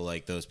feel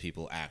like those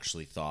people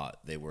actually thought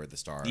they were the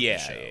star of the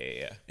show.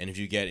 Yeah. And if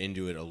you get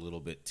into it a little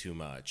bit too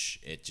much,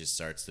 it just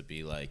starts to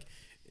be like,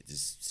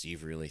 does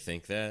Steve really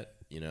think that?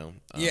 You know?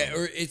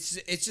 Or it's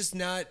just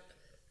not...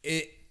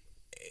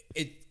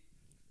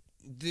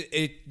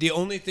 The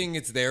only thing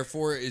it's there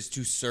for is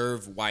to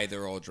serve why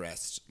they're all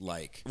dressed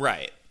like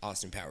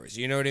Austin Powers.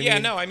 You know what I mean? Yeah,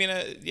 no, I mean,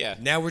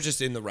 Now we're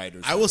just in the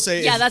writers. I will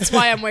say, that's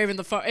why I'm waving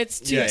the phone. It's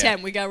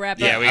 2:10. We got to wrap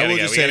up. Yeah, we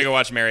gotta go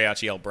watch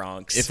Mariachi El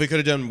Bronx. If we could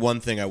have done one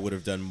thing, I would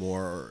have done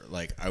more.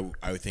 Like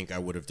I think I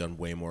would have done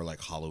way more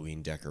like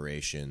Halloween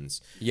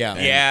decorations.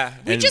 Yeah,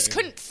 we just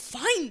couldn't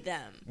find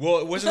them. Well,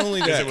 it wasn't only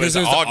that because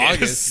it was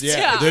August.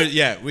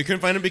 We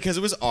couldn't find them because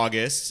it was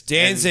August.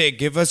 Danzig,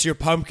 give us your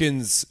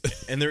pumpkins.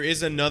 And there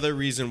is another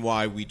reason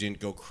why we didn't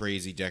go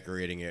crazy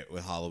decorating it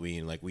with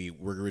Halloween. Like we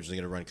were originally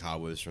going to run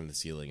cobwebs from the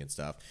ceiling and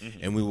stuff.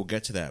 And we will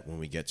get to that when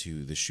we get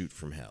to the shoot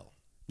from hell.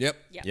 Yep.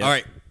 All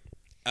right.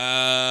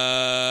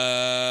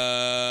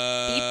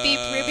 Beep, beep,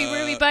 ribby,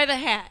 ribby by the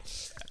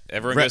hat.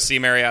 Everyone go see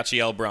Mariachi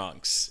El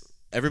Bronx.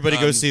 Everybody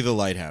go see The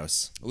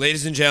Lighthouse.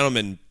 Ladies and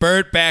gentlemen,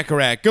 Burt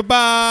Bacharach.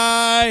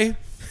 Goodbye.